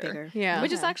wider. Bigger.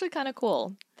 Which is actually kind of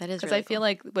cool. That is because really I feel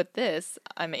like with this,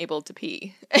 I'm able to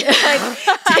pee.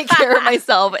 I take care of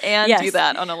myself and do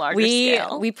that on a larger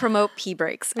scale. We promote pee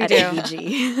breaks at do.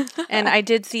 ABG. And I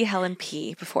did see Helen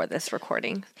pee before this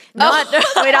recording. Not like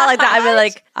that. I mean,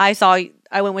 like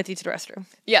I went with you to the restroom.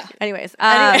 Yeah. Anyways,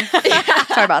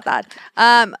 sorry about that.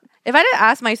 If I did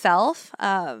ask myself,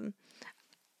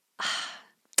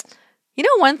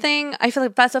 one thing I feel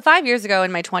like, so 5 years ago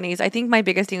in my 20s, I think my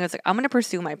biggest thing was like, I'm going to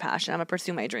pursue my passion. I'm going to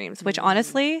pursue my dreams, which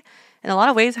honestly, in a lot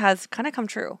of ways has kind of come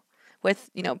true with,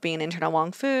 being an intern at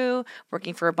Wong Fu,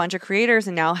 working for a bunch of creators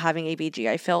and now having ABG.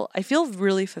 I feel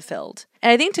really fulfilled.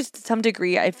 And I think to some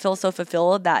degree, I feel so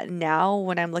fulfilled that now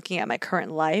when I'm looking at my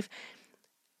current life,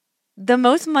 the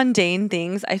most mundane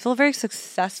things, I feel very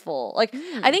successful. Like,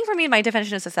 I think for me, my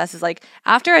definition of success is like,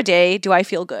 after a day, do I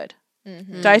feel good?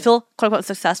 Do I feel quote unquote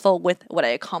successful with what I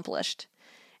accomplished?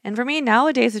 And for me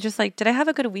nowadays, it's just like, did I have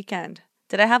a good weekend?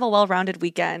 Did I have a well-rounded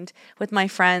weekend with my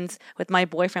friends, with my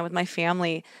boyfriend, with my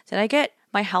family? Did I get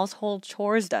my household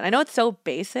chores done? I know it's so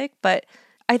basic, but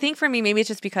I think for me, maybe it's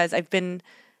just because I've been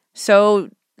so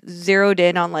zeroed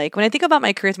in on like, when I think about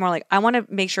my career, it's more like I want to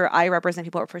make sure I represent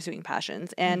people who are pursuing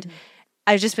passions. And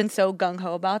I've just been so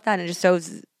gung-ho about that and just so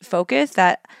focused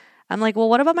that I'm like, well,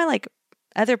 what about my like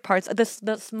other parts, the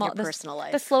personal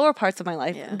life, the slower parts of my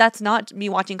life? That's not me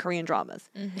watching Korean dramas.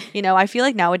 I feel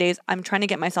like nowadays I'm trying to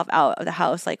get myself out of the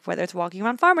house, like whether it's walking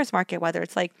around farmers market, whether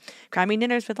it's like cramming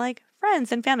dinners with like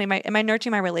friends and family. Am I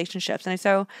nurturing my relationships? And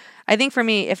so I think for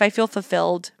me, if I feel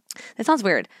fulfilled, it sounds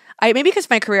weird. Maybe because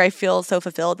my career, I feel so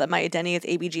fulfilled that my identity as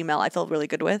ABG Mel, I feel really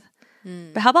good with.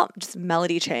 But how about just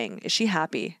Melody Chang? Is she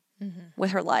happy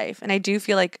with her life? And I do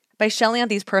feel like by shelling out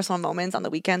these personal moments on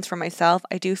the weekends for myself,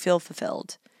 I do feel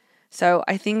fulfilled. So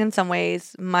I think in some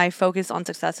ways my focus on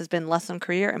success has been less on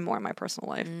career and more on my personal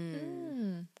life.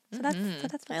 So that's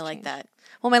what's I like changed. that.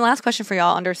 Well, my last question for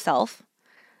y'all under self,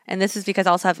 and this is because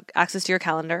I also have access to your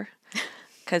calendar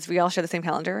because we all share the same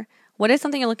calendar. What is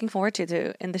something you're looking forward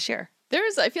to in this year?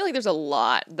 I feel like there's a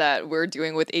lot that we're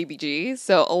doing with ABG,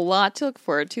 so a lot to look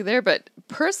forward to there. But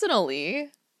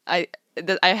personally, I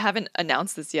haven't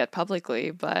announced this yet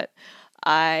publicly, but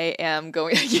I am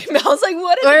going. I was like,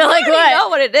 "What is?" We're it? like, You already what? know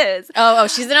what it is? Oh,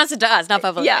 she's announced it to us, not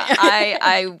publicly. Yeah,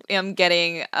 I am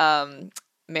getting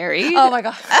married. Oh my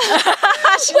god!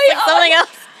 She's like, something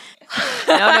else.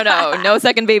 No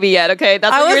second baby yet. Okay,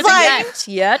 that's I what was you're like-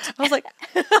 thinking. Yet. I was like,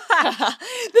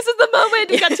 This is the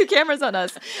moment. We got 2 cameras on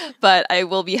us. But I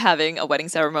will be having a wedding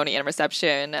ceremony and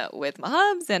reception with my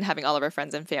hubs and having all of our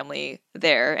friends and family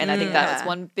there. And I think that was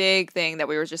one big thing that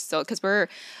we were just so, because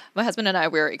my husband and I,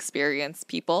 we're experienced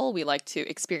people. We like to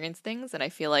experience things. And I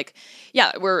feel like,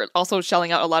 yeah, we're also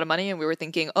shelling out a lot of money. And we were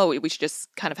thinking, oh, we should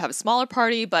just kind of have a smaller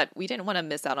party. But we didn't want to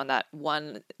miss out on that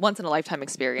once in a lifetime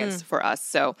experience for us.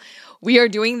 So we are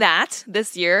doing that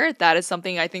this year. That is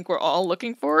something I think we're all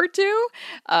looking forward to.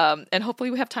 And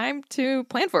hopefully we have time to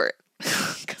plan for it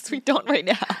because we don't right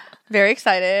now. very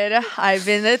excited. I've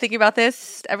been thinking about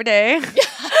this every day.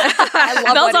 I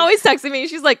love Belle's always texting me.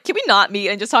 She's like, can we not meet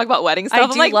and just talk about wedding stuff? I'm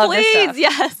do like, love this please, stuff.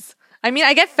 yes. I mean,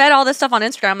 I get fed all this stuff on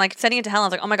Instagram. I'm like sending it to Helen. I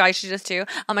was like, oh my god, you should just too.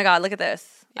 Oh my god, look at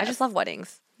this. I just love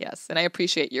weddings. Yes, and I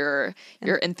appreciate your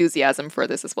enthusiasm for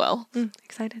this as well.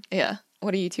 Excited. Yeah.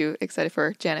 What are you two excited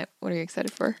for? Janet, what are you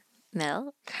excited for?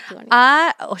 Mel? Do you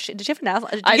want Oh shit! Did you have an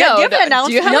announcement? I know. Do you have an announcement?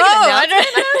 Do you have like, an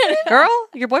announcement? Girl,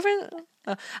 your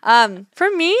boyfriend. For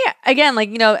me, again, like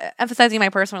emphasizing my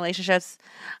personal relationships.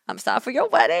 I'm sad for your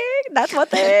wedding. That's one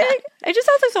thing. It just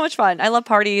sounds like so much fun. I love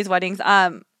parties, weddings.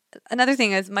 Another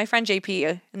thing is my friend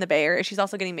JP in the Bay Area. She's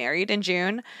also getting married in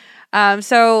June.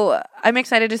 So I'm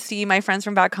excited to see my friends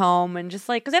from back home and just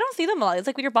like, because I don't see them a lot. It's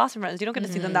like with your Boston friends, you don't get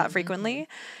to see them that frequently.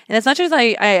 And as much as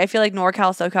I feel like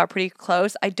NorCal, SoCal are pretty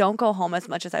close, I don't go home as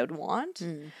much as I would want.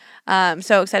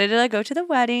 So excited to like go to the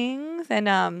weddings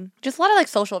and just a lot of like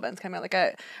social events coming out.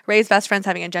 Like Ray's best friend's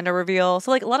having a gender reveal. So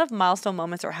like a lot of milestone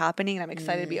moments are happening and I'm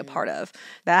excited to be a part of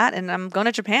that. And I'm going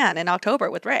to Japan in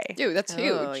October with Ray. Dude, that's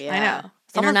huge. Oh, yeah. I know.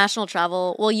 International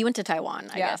travel. Well, you went to Taiwan,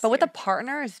 I guess. But with a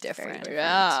partner is different.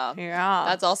 Yeah. Yeah.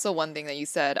 That's also one thing that you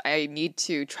said. I need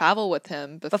to travel with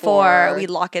him before we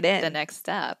lock it in. the next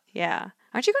step. Yeah.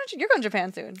 Aren't you you're going to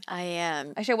Japan soon? I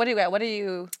am. Actually, what are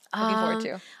you looking forward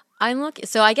to?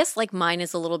 So I guess like mine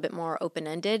is a little bit more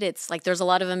open-ended. It's like there's a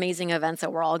lot of amazing events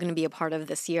that we're all going to be a part of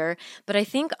this year. But I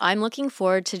think I'm looking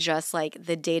forward to just like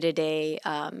the day-to-day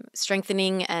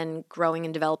strengthening and growing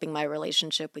and developing my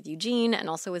relationship with Eugene and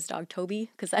also his dog Toby,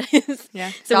 because that is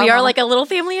So we are like a little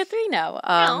family of 3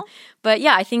 now. But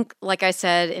yeah, I think like I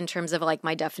said, in terms of like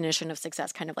my definition of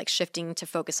success, kind of like shifting to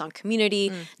focus on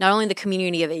community, not only the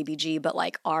community of ABG, but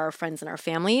like our friends and our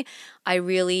family. I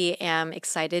really am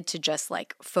excited to just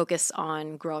like focus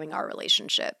on growing our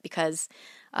relationship because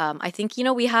I think,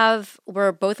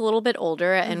 we're both a little bit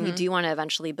older and we do want to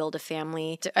eventually build a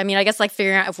family. I guess like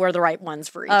figuring out if we're the right ones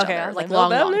for each other, like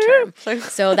long term.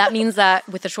 So that means that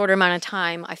with a shorter amount of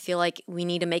time, I feel like we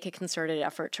need to make a concerted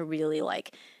effort to really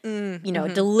like,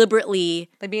 deliberately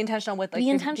Like be intentional with like be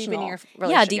intentional. deepening your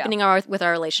relationship. Deepening our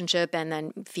relationship and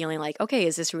then feeling like, okay,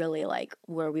 is this really like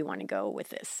where we want to go with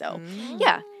this? So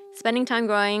spending time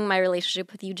growing my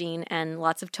relationship with Eugene and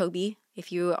lots of Toby.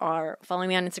 If you are following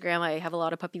me on Instagram, I have a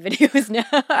lot of puppy videos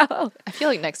now. I feel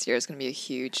like next year is going to be a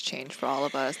huge change for all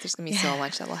of us. There's going to be so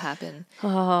much that will happen in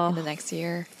the next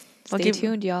year. Stay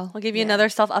tuned, y'all. I'll give you another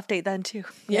self-update then too.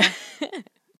 Yeah.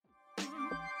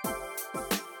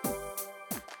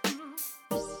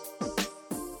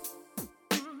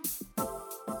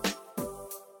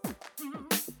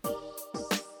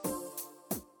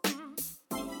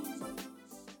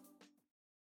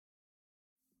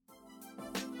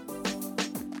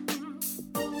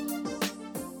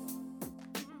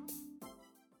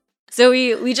 So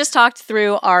we just talked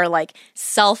through our like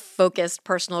self-focused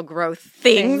personal growth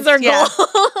things or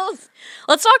goals.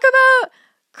 Let's talk about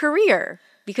career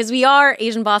because we are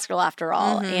Asian Boss Girl after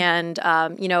all. And,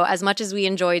 as much as we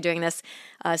enjoy doing this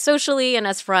socially and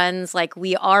as friends, like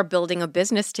we are building a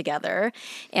business together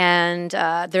and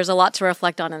there's a lot to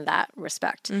reflect on in that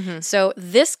respect. So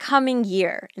this coming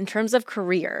year, in terms of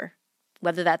career,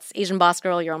 whether that's Asian Boss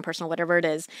Girl, your own personal, whatever it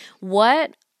is,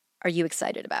 what are you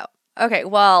excited about? Okay,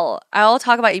 well, I'll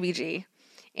talk about ABG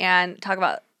and talk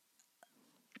about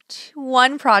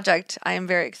one project I am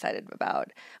very excited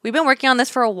about. We've been working on this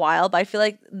for a while, but I feel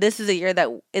like this is a year that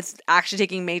it's actually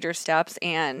taking major steps,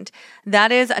 and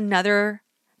that is another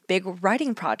big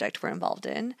writing project we're involved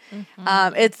in.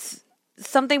 It's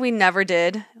something we never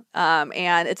did,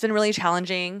 and it's been really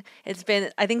challenging. It's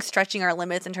been, I think, stretching our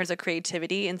limits in terms of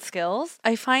creativity and skills.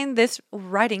 I find this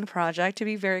writing project to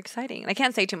be very exciting. I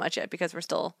can't say too much yet because we're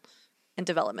still in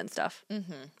development stuff.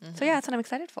 So yeah, that's what I'm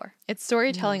excited for. It's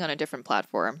storytelling on a different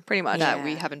platform. Pretty much. That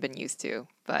we haven't been used to.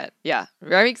 But yeah,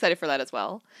 very excited for that as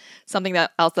well. Something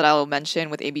else that I'll mention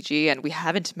with ABG, and we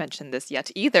haven't mentioned this yet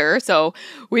either. So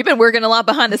we've been working a lot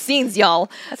behind the scenes,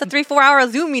 y'all. That's what 3-4 hour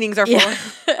Zoom meetings are for.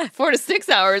 4 to 6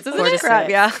 hours, isn't 4 to it? 6.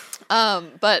 Yeah.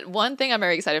 But one thing I'm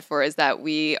very excited for is that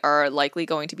we are likely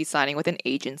going to be signing with an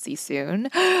agency soon.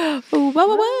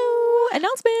 Whoa.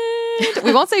 Announcement.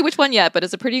 We won't say which one yet, but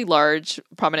it's a pretty large,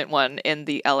 prominent one in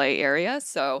the LA area.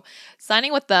 So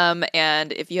signing with them,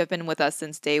 and if you have been with us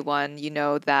since day one, you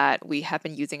know that we have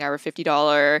been using our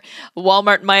 $50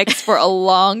 Walmart mics for a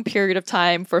long period of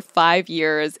time, for 5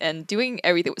 years, and doing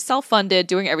everything self-funded,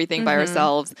 doing everything by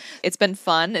ourselves. It's been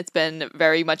fun. It's been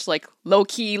very much like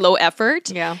low-key, low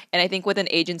effort. Yeah. And I think with an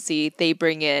agency, they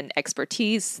bring in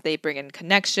expertise, they bring in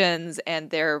connections, and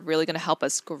they're really going to help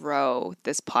us grow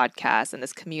this podcast and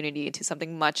this community into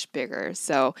something much bigger.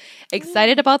 So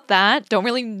excited about that. Don't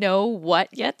really know what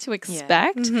yet to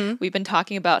expect. We've been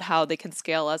talking about how they can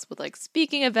scale us with like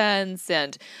speaking events,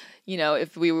 and you know,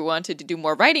 if we wanted to do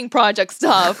more writing project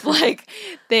stuff, like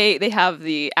they have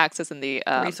the access and the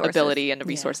ability and the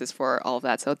resources for all of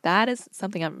that. So that is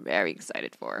something I'm very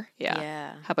excited for.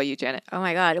 Yeah. How about you, Janet? Oh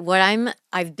my God. What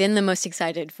I've been the most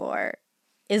excited for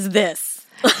is this.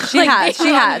 She has.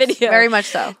 Very much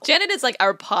so. Janet is like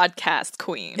our podcast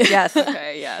queen. Yes.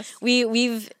 Okay, yes.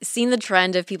 We've seen the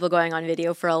trend of people going on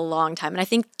video for a long time. And I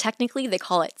think technically they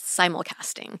call it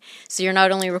simulcasting. So you're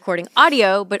not only recording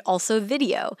audio, but also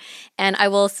video. And I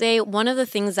will say one of the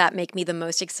things that make me the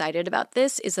most excited about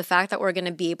this is the fact that we're going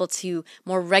to be able to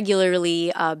more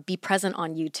regularly be present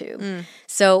on YouTube.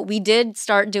 So we did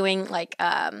start doing like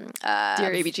Dear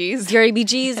ABGs. Dear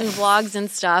ABGs and vlogs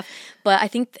and stuff. But I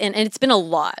think, and it's been a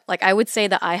lot. Like I would say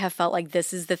that I have felt like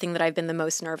this is the thing that I've been the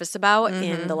most nervous about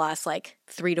in the last like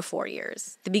 3 to 4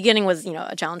 years. The beginning was, you know,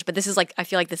 a challenge, but this is like, I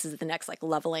feel like this is the next like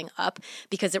leveling up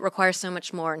because it requires so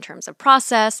much more in terms of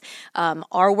process,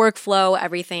 our workflow,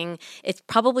 everything. It's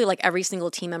probably like every single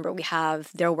team member we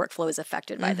have, their workflow is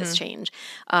affected by this change.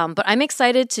 But I'm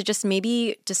excited to just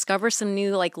maybe discover some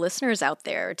new like listeners out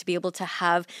there, to be able to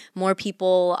have more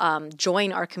people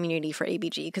join our community for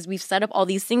ABG, because we've set up all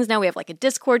these things now. We have like a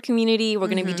Discord community. We're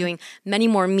going to be doing many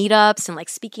more meetups and like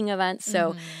speaking events.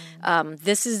 So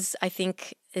this is, I think,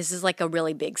 this is like a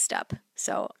really big step.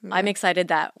 So I'm excited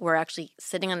that we're actually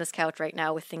sitting on this couch right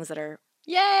now with things that are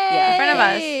Yay! In front of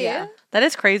us. Yeah. That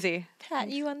is crazy. Pat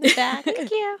you on the back. Thank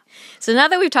you. So now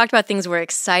that we've talked about things we're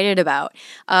excited about,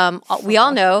 we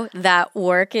all know that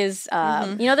work is,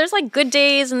 you know, there's like good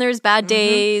days and there's bad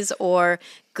days, or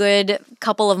good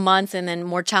couple of months and then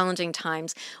more challenging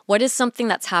times. What is something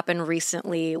that's happened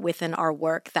recently within our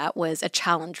work that was a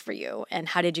challenge for you, and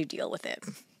how did you deal with it?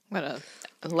 I'm going to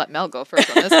let Mel go first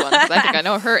on this one, because I think I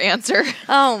know her answer.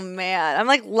 Oh man, I'm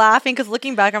like laughing because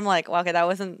looking back, I'm like, well, okay, that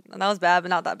was bad, but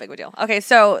not that big of a deal. Okay,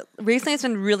 so recently it's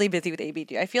been really busy with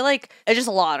ABG. I feel like it's just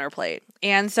a lot on our plate,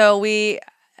 and so we,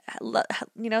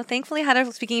 you know, thankfully had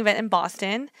a speaking event in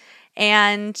Boston.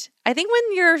 And I think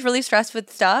when you're really stressed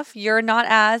with stuff, you're not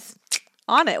as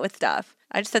on it with stuff.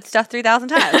 I just said stuff 3,000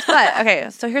 times. But okay,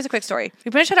 so here's a quick story.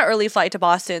 We pretty much had an early flight to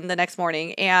Boston the next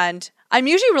morning, and I'm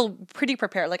usually pretty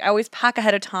prepared. Like I always pack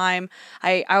ahead of time.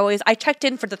 I checked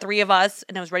in for the 3 of us,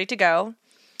 and I was ready to go.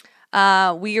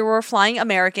 We were flying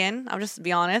American. I'll just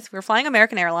be honest. We were flying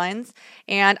American Airlines,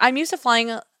 and I'm used to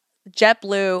flying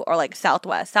JetBlue or like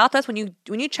Southwest. Southwest, when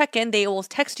you check in, they will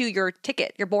text you your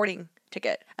ticket, your boarding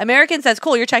ticket. American says,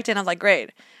 cool, you're checked in. I was like,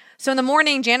 great. So in the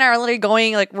morning, Jan and I are literally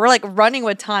going, like, we're like running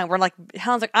with time. We're like,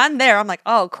 Helen's like, I'm there. I'm like,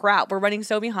 oh crap, we're running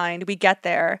so behind. We get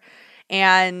there,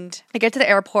 and I get to the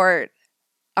airport,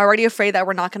 already afraid that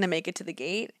we're not going to make it to the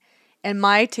gate. And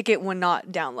my ticket would not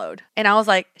download. And I was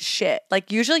like, shit.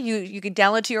 Like usually you could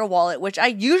download to your wallet, which I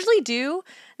usually do.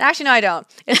 Actually, no, I don't.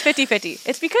 It's 50-50.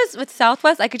 It's because with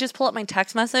Southwest, I could just pull up my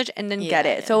text message and then get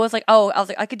it. So it was like,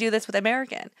 I could do this with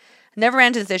American. Never ran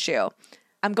into this issue.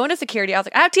 I'm going to security. I was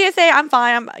like, I have TSA. I'm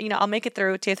fine. I'll make it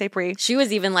through TSA pre. She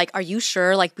was even like, are you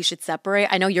sure? Like, we should separate.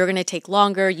 I know you're going to take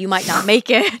longer. You might not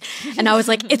make it. And I was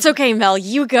like, it's okay, Mel.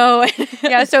 You go.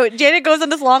 Yeah. So Janet goes on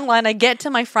this long line. I get to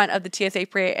my front of the TSA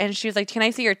pre, and she was like, can I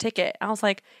see your ticket? I was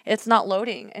like, it's not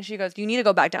loading. And she goes, you need to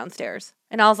go back downstairs.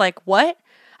 And I was like, what?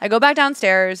 I go back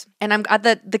downstairs, and I'm at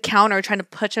the counter trying to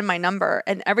punch in my number.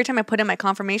 And every time I put in my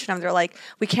confirmation number, they're like,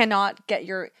 we cannot get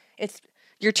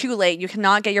you're too late. You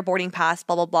cannot get your boarding pass,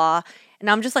 blah, blah, blah. And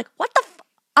I'm just like, what the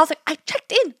I was like, I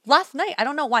checked in last night. I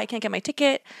don't know why I can't get my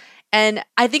ticket. And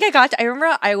I think I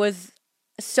remember I was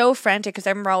so frantic because I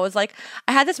remember I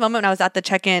had this moment when I was at the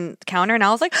check-in counter and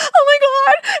I was like, oh my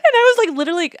God. And I was like,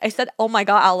 literally, I said, oh my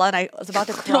God, out loud, and I was about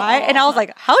to cry. And I was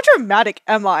like, how dramatic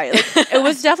am I? Like, it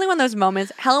was definitely one of those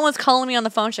moments. Helen was calling me on the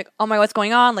phone. She's like, oh my God, what's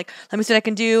going on? Like, let me see what I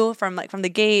can do from the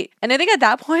gate. And I think at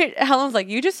that point, Helen was like,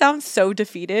 you just sound so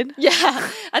defeated.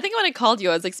 Yeah. I think when I called you,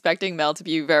 I was expecting Mel to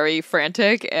be very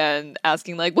frantic and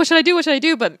asking like, what should I do? What should I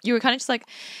do? But you were kind of just like,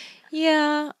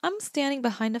 yeah, I'm standing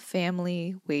behind a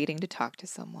family waiting to talk to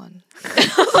someone.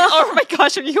 Oh my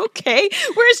gosh, are you okay?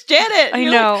 Where's Janet? I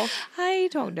know. Like, I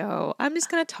don't know. I'm just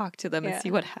going to talk to them and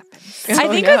see what happens. I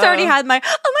think I already had my,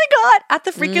 oh my God, at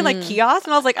the freaking like kiosk.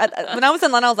 And I was like, when I was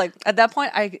in London, I was like, at that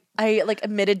point, I like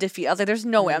admitted defeat. I was like, there's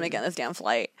no way I'm going to get on this damn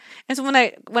flight. And so when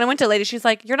I went to Lady, she's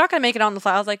like, you're not going to make it on the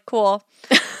flight. I was like, cool.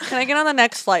 Can I get on the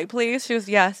next flight, please? She goes,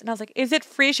 yes. And I was like, is it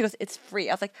free? She goes, it's free.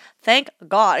 I was like, thank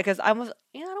God. Because I was,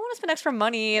 I don't want to spend extra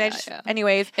money. And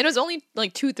anyways. And it was only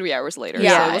like 2-3 hours later.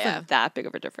 Yeah, so it wasn't that big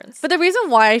of a difference. But the reason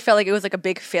why I felt like it was like a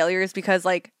big failure is because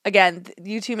like, again,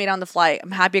 you two made it on the flight.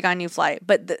 I'm happy I got a new flight.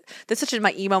 But this is such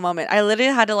my emo moment. I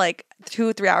literally had to like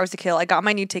 2-3 hours to kill. I got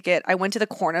my new ticket. I went to the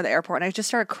corner of the airport and I just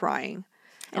started crying.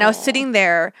 And I was sitting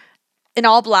there in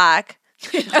all black.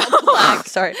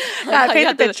 Sorry. I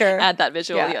paint the picture. Add that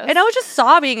visual, yes. And I was just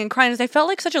sobbing and crying because I felt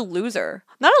like such a loser.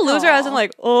 Not a loser as in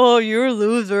like, oh, you're a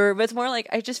loser. But it's more like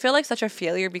I just feel like such a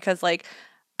failure because like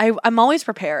I'm always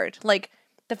prepared. Like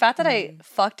the fact that I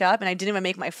fucked up and I didn't even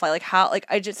make my flight, like how, like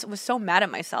I just was so mad at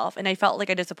myself and I felt like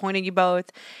I disappointed you both.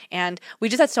 And we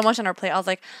just had so much on our plate. I was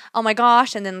like, oh my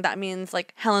gosh. And then that means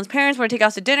like Helen's parents were to take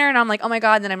us to dinner. And I'm like, oh my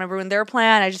God. And then I remember when their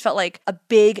plan, I just felt like a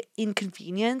big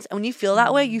inconvenience. And when you feel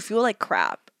that way, you feel like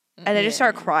crap. And I just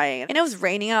started crying. And it was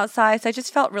raining outside. So I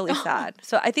just felt really sad.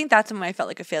 So I think that's when I felt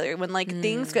like a failure. When like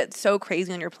things get so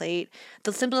crazy on your plate,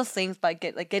 the simplest things like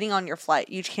getting on your flight,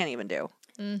 you just can't even do.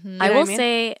 Mm-hmm. I will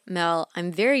say, Mel,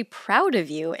 I'm very proud of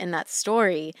you in that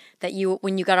story that you,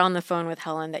 when you got on the phone with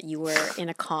Helen, that you were in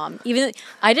a calm. Even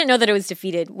I didn't know that it was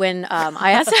defeated. When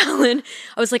I asked Helen,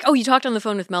 I was like, "Oh, you talked on the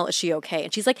phone with Mel. Is she okay?"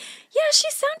 And she's like, "Yeah,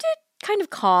 she sounded kind of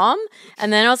calm."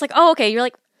 And then I was like, "Oh, okay." You're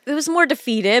like, it was more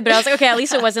defeated, but I was like, okay, at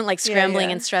least it wasn't like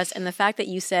scrambling and stressed. And the fact that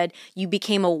you said you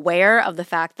became aware of the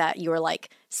fact that you were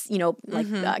like, you know,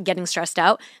 like getting stressed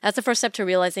out, that's the first step to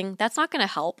realizing that's not going to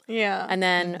help. Yeah. And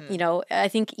then, you know, I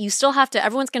think you still have to,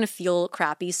 everyone's going to feel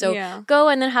crappy. So go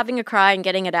and then having a cry and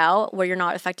getting it out where you're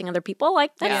not affecting other people.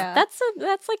 Like that's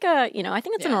like a, you know, I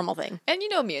think it's a normal thing. And you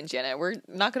know me and Janet, we're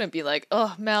not going to be like,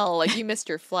 oh, Mel, like you missed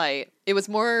your flight. It was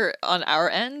more on our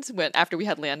end when after we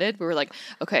had landed, we were like,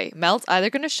 okay, Mel's either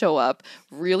going to show up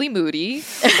really moody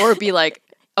or be like,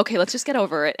 okay, let's just get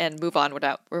over it and move on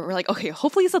without. We're like, okay,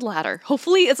 hopefully it's a ladder.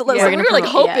 Hopefully it's a ladder. So we were like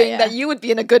hoping that you would be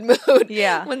in a good mood.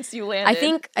 Once you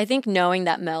landed. I think knowing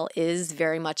that Mel is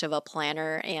very much of a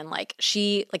planner and like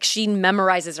she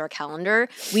memorizes her calendar.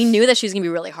 We knew that she was gonna be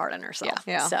really hard on herself.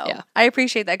 So I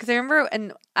appreciate that because I remember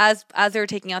and as they were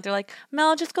taking out, they're like,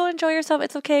 Mel, just go enjoy yourself.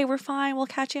 It's okay. We're fine. We'll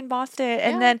catch you in Boston.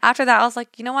 And then after that, I was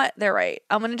like, you know what? They're right.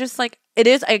 I'm gonna just like. It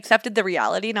is. I accepted the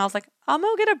reality, and I was like, I'm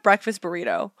gonna get a breakfast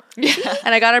burrito. Yeah,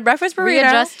 and I got a breakfast burrito.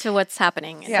 Readjust to what's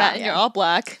happening. And you're all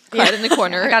black, quiet in the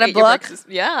corner. I got a book.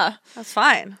 That's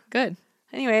fine. Good.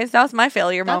 Anyways, that was my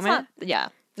failure moment.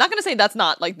 Not gonna say that's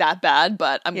not like that bad,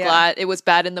 but I'm glad it was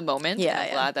bad in the moment.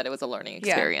 I'm glad that it was a learning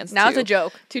experience. Now it's a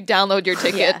joke to download your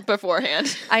ticket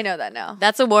beforehand. I know that now.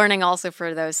 That's a warning also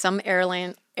for those. Some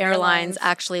airlines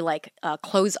actually like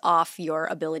close off your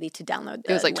ability to download.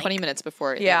 It was like link. 20 minutes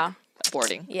before.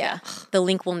 Boarding. The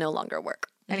link will no longer work.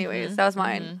 Anyways, that was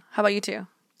mine. How about you two?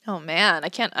 Oh man, I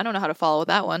don't know how to follow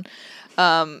that one.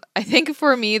 I think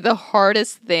for me the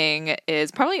hardest thing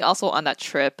is probably also on that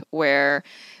trip where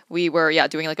we were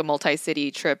doing like a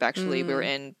multi-city trip. Actually, we were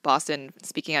in Boston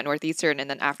speaking at Northeastern, and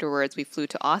then afterwards we flew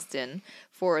to Austin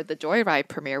for the Joyride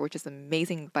premiere, which is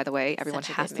amazing, by the way. Everyone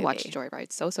has to watch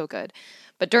Joyride. So good.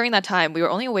 But during that time, we were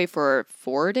only away for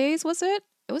 4 days, was it?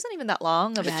 It wasn't even that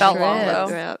long of a trip. It felt long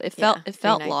though. It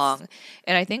felt long.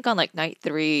 And I think on like night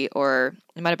 3 or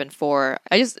it might have been 4,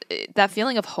 that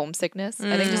feeling of homesickness,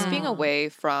 I think just being away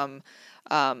from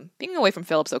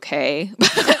Philip's okay.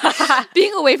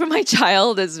 Being away from my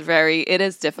child is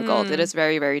difficult. It is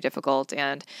very, very difficult.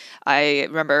 And I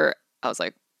remember I was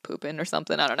like pooping or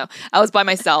something. I don't know. I was by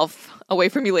myself away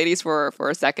from you ladies for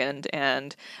a second.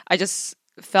 And I just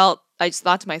thought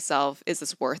to myself, is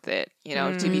this worth it,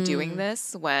 to be doing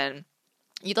this when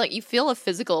you feel a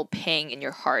physical pang in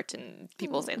your heart, and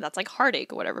people say that's like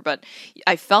heartache or whatever, but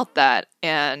I felt that,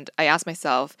 and I asked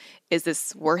myself, is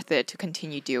this worth it to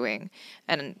continue doing?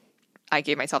 And I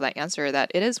gave myself that answer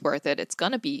that it is worth it. It's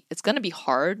gonna be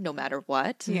hard no matter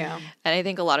what. Yeah. And I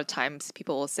think a lot of times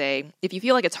people will say, if you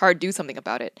feel like it's hard, do something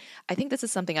about it. I think this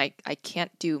is something I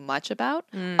can't do much about,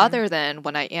 other than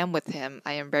when I am with him,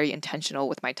 I am very intentional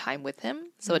with my time with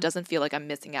him. So it doesn't feel like I'm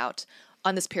missing out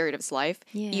on this period of his life,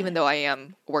 even though I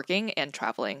am working and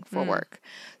traveling for work.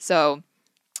 So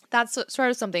that's sort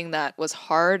of something that was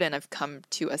hard and I've come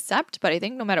to accept. But I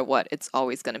think no matter what, it's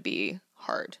always going to be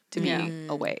hard to be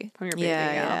away From your baby.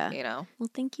 Yeah. you know? Well,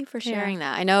 thank you for sharing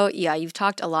that. I know, you've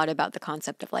talked a lot about the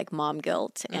concept of like mom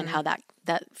guilt and how that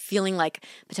feeling like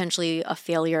potentially a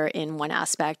failure in one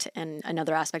aspect and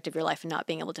another aspect of your life and not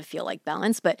being able to feel like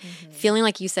balance, but feeling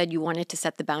like you said you wanted to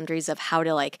set the boundaries of how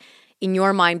to like in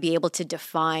your mind be able to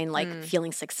define like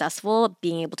feeling successful,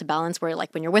 being able to balance where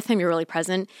like when you're with him, you're really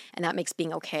present and that makes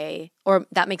being okay or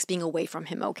that makes being away from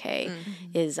him okay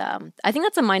is I think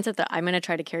that's a mindset that I'm going to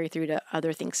try to carry through to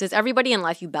other things because everybody in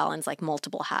life you balance like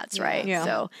multiple hats, right? Yeah.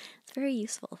 So it's very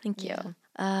useful. Thank you.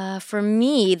 For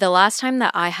me, the last time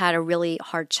that I had a really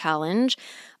hard challenge,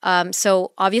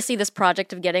 so obviously this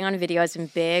project of getting on video has been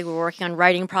big. We're working on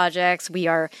writing projects. We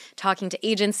are talking to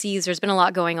agencies. There's been a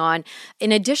lot going on.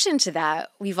 In addition to that,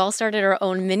 we've all started our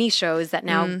own mini shows that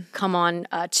now come on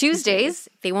Tuesdays.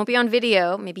 They won't be on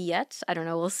video, maybe yet. I don't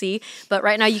know. We'll see. But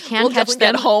right now you can We'll catch definitely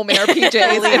them get home in our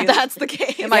PJs if that's the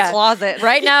case. In my closet.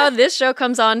 Right now, this show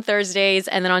comes on Thursdays,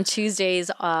 and then on Tuesdays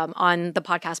on the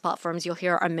podcast platforms, you'll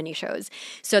hear our mini shows.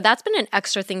 So that's been an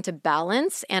extra thing to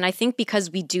balance. And I think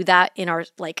because we do that in our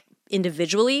like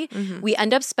individually, we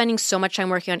end up spending so much time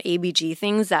working on ABG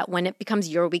things that when it becomes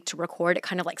your week to record, it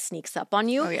kind of like sneaks up on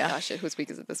you. Oh yeah. Gosh, whose week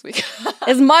is it this week?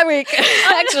 It's my week,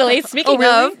 actually.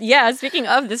 Speaking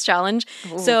of this challenge.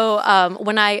 Ooh. So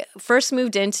when I first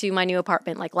moved into my new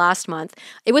apartment like last month,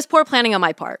 it was poor planning on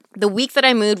my part. The week that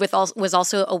I moved was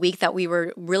also a week that we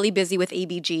were really busy with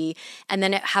ABG. And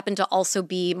then it happened to also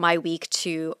be my week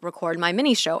to record my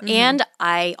mini show. And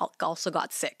I also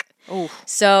got sick. Ooh.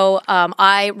 So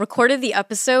I recorded the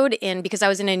episode because I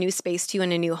was in a new space too,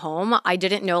 in a new home. I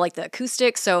didn't know like the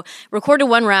acoustics, so recorded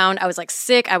one round. I was like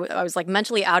sick. I was like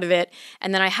mentally out of it,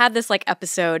 and then I had this like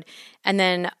episode, and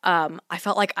then I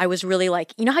felt like I was really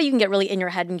like, you know how you can get really in your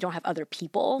head and you don't have other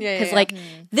people because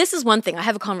this is one thing. I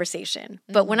have a conversation,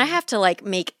 but when I have to like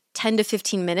make 10 to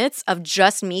 15 minutes of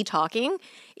just me talking,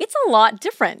 it's a lot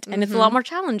different and it's a lot more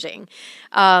challenging.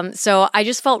 So I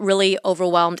just felt really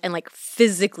overwhelmed and like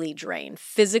physically drained.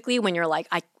 Physically, when you're like,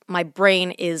 my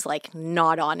brain is like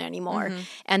not on anymore.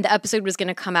 And the episode was going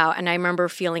to come out and I remember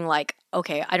feeling like,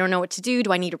 okay, I don't know what to do.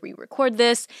 Do I need to re-record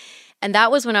this? And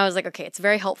that was when I was like, okay, it's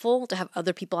very helpful to have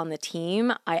other people on the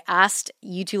team. I asked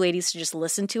you two ladies to just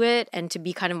listen to it and to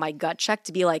be kind of my gut check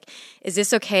to be like, is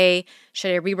this okay?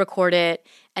 Should I re-record it?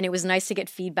 And it was nice to get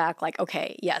feedback like,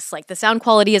 okay, yes, like the sound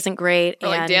quality isn't great. Or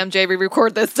like, damn, Jay,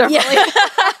 re-record this differently.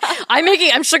 I'm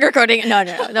sugarcoating.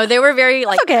 No. They were very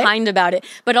like kind about it.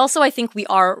 But also I think we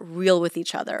are real with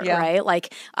each other, right?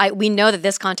 Like we know that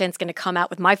this content's going to come out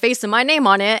with my face and my name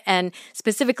on it. And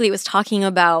specifically it was talking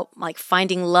about like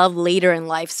finding love later in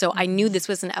life. So I knew this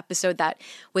was an episode that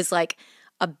was like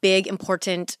a big,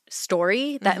 important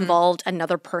story that involved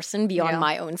another person beyond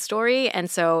my own story. And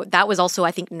so that was also,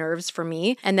 I think, nerves for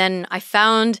me. And then I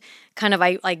found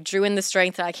I like drew in the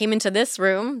strength. I came into this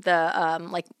room, the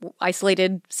like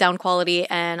isolated sound quality,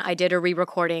 and I did a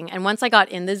re-recording. And once I got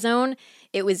in the zone,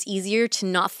 it was easier to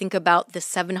not think about the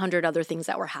 700 other things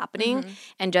that were happening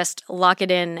and just lock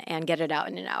it in and get it out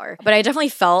in an hour. But I definitely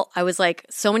felt, I was like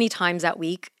so many times that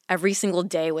week, every single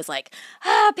day was like,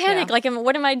 panic. Like,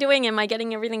 what am I doing? Am I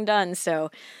getting everything done?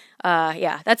 So,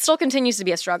 that still continues to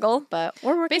be a struggle, but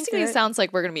we're working Basically, through it sounds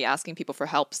like we're going to be asking people for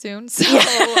help soon. So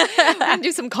we're going to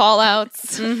do some call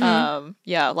outs.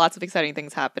 Lots of exciting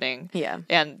things happening. Yeah.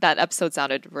 And that episode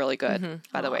sounded really good,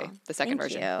 by the way, the second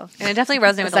version. And it definitely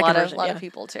resonated with a lot of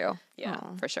people too. Yeah,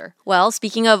 for sure. Well,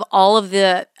 speaking of all of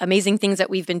the amazing things that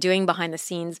we've been doing behind the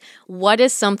scenes, what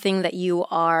is something that you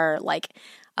are like,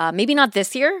 maybe not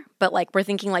this year, but like we're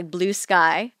thinking like blue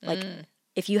sky, like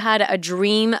if you had a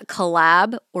dream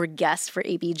collab or guest for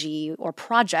ABG or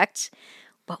project,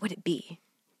 what would it be?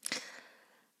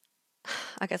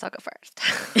 I guess I'll go first.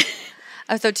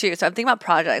 So I'm thinking about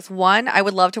projects. One, I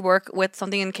would love to work with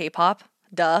something in K-pop.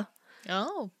 Duh.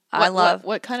 Oh.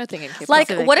 What kind of thing in K-pop? Like,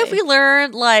 what if we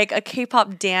learned like a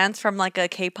K-pop dance from like a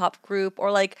K-pop group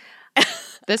or like...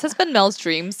 This has been Mel's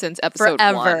dream since episode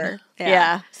forever. 1.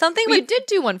 Yeah. Something we did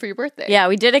do one for your birthday. Yeah,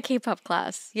 we did a K-pop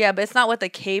class. Yeah, but it's not with a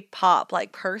K-pop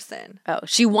like person. Oh,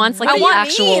 she wants like the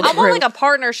actual I want like a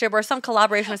partnership or some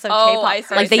collaboration with some K-pop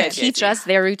person. Like they teach us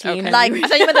their routine. Okay. Like I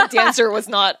thought you meant the dancer was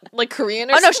not like Korean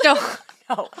or something. No.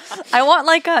 No. I want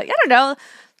like I don't know,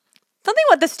 something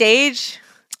with the stage.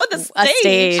 Oh, the A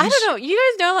stage. I don't know. You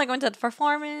guys know, like, went to the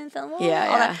performance and all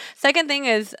that. Second thing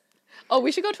is, Oh,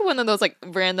 we should go to one of those like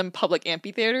random public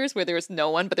amphitheaters where there's no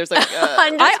one, but there's like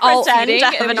I all pretend to seating,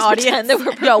 have and an we just pretend audience. that we're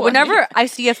yo, performing. whenever I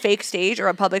see a fake stage or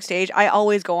a public stage, I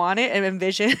always go on it and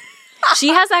envision. She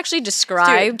has actually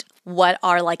described what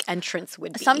our like entrance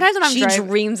would be. Sometimes when I'm she driving-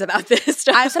 dreams about this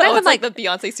stuff. Sometimes Oh, I'm it's like, like the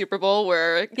Beyonce Super Bowl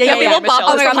where Yeah, Kelly people and Michelle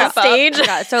bop just on the pop up. stage. oh my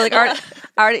God. So like,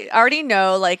 I already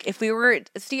know, like, if we were,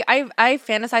 see, I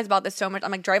fantasize about this so much.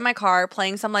 I'm like driving my car,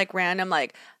 playing some like random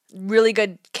like really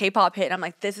good K-pop hit, and I'm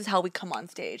like, this is how we come on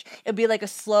stage. It'd be like a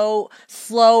slow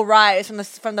rise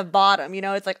from the bottom. You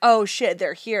know, it's like, oh shit,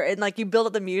 they're here, and like you build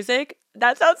up the music.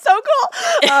 That sounds so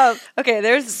cool. Okay,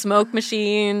 there's Smoke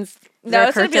machines. no,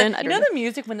 it's gonna be curtain. like, I you don't know the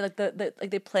music when like the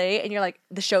like they play and you're like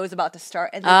the show is about to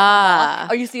start and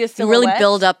or you see a You silhouette. really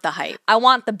build up the hype. I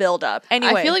want the build up.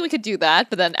 Anyway, I feel like we could do that,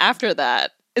 but then after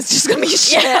that, it's just gonna be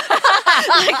shit.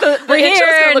 Like the We're intro's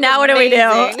here, gonna look now what do we do?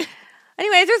 amazing.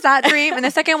 anyways, there's that dream. And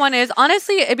the second one is,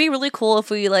 honestly, it'd be really cool if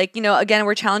we, like, you know, again,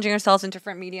 we're challenging ourselves in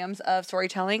different mediums of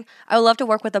storytelling. I would love to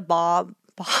work with a Bob.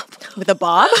 With a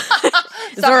bob?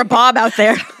 Is there a bob out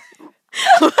there?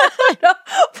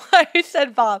 I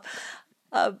said Bob.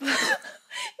 Now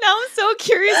I'm so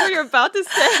curious what you're about to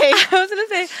say. I was gonna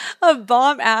say a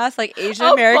bomb ass like Asian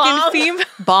American bomb. female.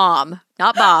 Bomb,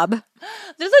 not Bob.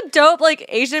 There's a dope like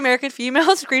Asian American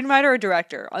female screenwriter or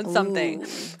director on something.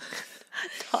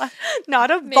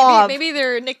 Not a Bob. Maybe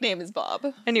their nickname is Bob.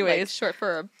 Anyways. Like, short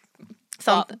for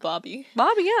Something. Bobby.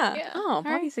 Bobby, yeah. Yeah. Oh,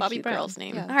 Bobby's a Bobby cute Brown. girl's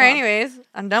name. Yeah. All right. Anyways,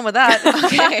 I'm done with that.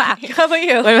 Okay. How about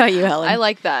you? What about you, Helen? I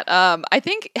like that. I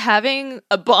think having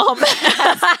a bomb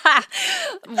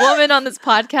woman on this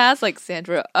podcast like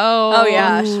Sandra Oh. Oh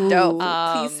yeah, dope.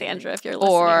 Please, Sandra, if you're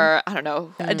listening. Or I don't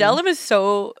know. Adele is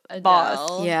so boss.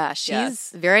 Adele. Yeah, she's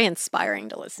Yes. very inspiring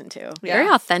to listen to. Yeah. Very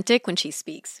authentic when she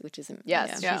speaks, which is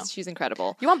Yes, Yeah. she's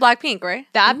incredible. You want Blackpink, right?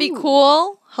 That'd be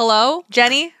cool. Hello.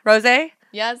 Jenny, Rose.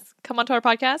 Yes, come on to our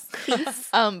podcast.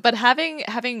 But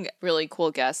having really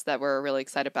cool guests that we're really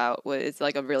excited about is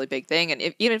like a really big thing. And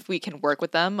even if we can work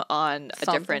with them on a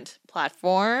different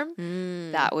platform,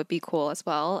 that would be cool as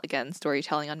well. Again,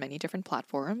 storytelling on many different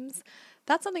platforms.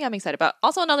 That's something I'm excited about.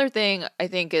 Also, another thing I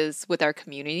think is with our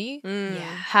community,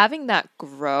 having that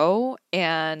grow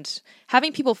and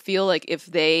having people feel like if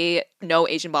they know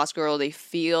Asian Boss Girl, they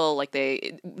feel like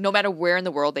they, no matter where in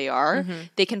the world they are,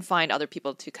 they can find other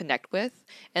people to connect with.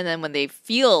 And then when they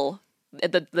feel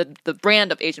the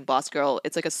brand of Asian Boss Girl,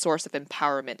 it's like a source of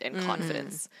empowerment and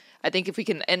confidence. I think if we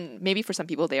can, and maybe for some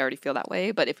people they already feel that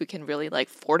way, but if we can really like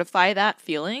fortify that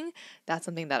feeling, that's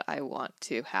something that I want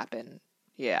to happen.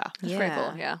 Yeah. It's pretty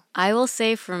cool. Yeah. I will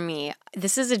say for me,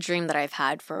 this is a dream that I've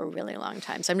had for a really long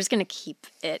time. So I'm just going to keep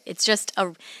it. It's just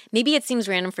maybe it seems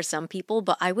random for some people,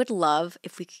 but I would love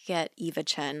if we could get Eva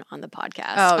Chen on the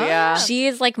podcast. Oh, yeah. She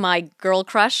is like my girl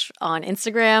crush on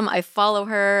Instagram. I follow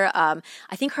her.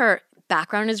 I think her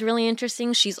background is really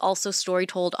interesting. She's also story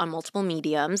told on multiple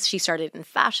mediums. She started in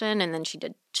fashion and then she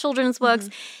did children's books.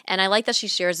 And I like that she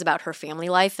shares about her family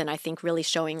life and I think really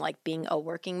showing like being a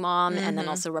working mom and then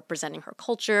also representing her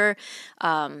culture,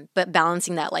 but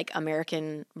balancing that like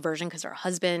American version because her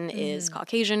husband is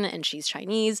Caucasian and she's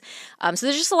Chinese. So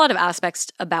there's just a lot of aspects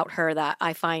about her that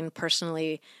I find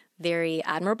personally very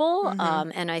admirable.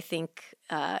 And I think,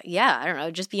 I don't know,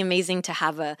 it'd just be amazing to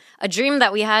have a dream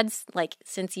that we had like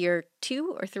since year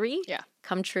 2 or 3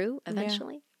 come true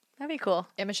eventually. That'd be cool.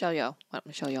 And Michelle Yeoh. Why don't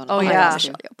Michelle Yeoh on Oh, the yeah. podcast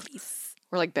Michelle too? Yeoh, please.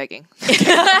 We're like begging.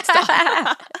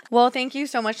 Well, thank you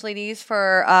so much, ladies,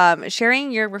 for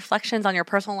sharing your reflections on your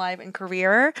personal life and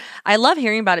career. I love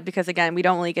hearing about it because, again, we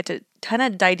don't really get to kind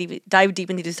of dive deep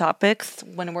into these topics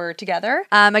when we're together.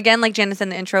 Again, like Janice said in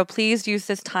the intro, please use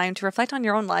this time to reflect on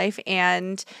your own life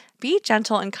and be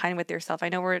gentle and kind with yourself. I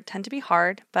know we tend to be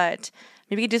hard, but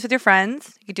maybe you can do this with your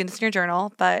friends. You can do this in your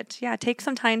journal. But yeah, take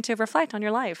some time to reflect on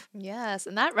your life. Yes,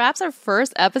 and that wraps our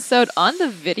first episode on the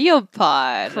video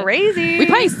pod. Crazy. We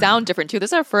probably sound different too. This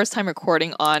is our first time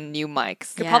recording on new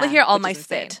mics. You'll probably hear all which my is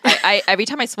insane. spit. I every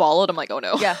time I swallowed, I'm like, oh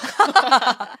no. Yeah.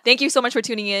 Thank you so much for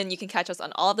tuning in. You can catch us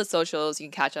on all of the socials. You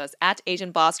can catch us at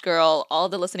Asian Boss Girl, all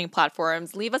the listening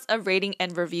platforms. Leave us a rating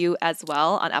and review as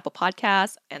well on Apple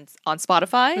Podcasts and on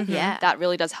Spotify. Yeah. That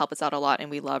really does help us out a lot, and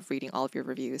we love reading all of your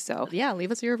reviews. So yeah,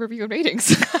 leave us your review and ratings.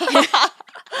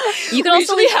 You can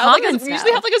also leave comments we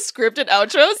usually have like a scripted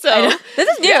outro. So This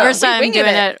is new. Yeah. First we time winging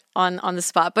doing it. it on the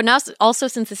spot. But now also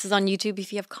since this is on YouTube,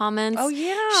 if you have comments, Oh,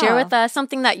 yeah. share with us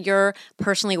something that you're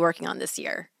personally working on this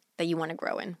year that you want to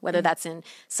grow in, whether that's in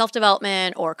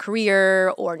self-development or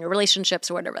career or in your relationships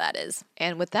or whatever that is.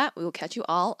 And with that, we will catch you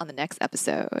all on the next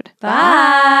episode. Bye.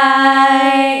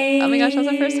 Oh my gosh, that was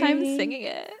our first time singing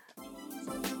it.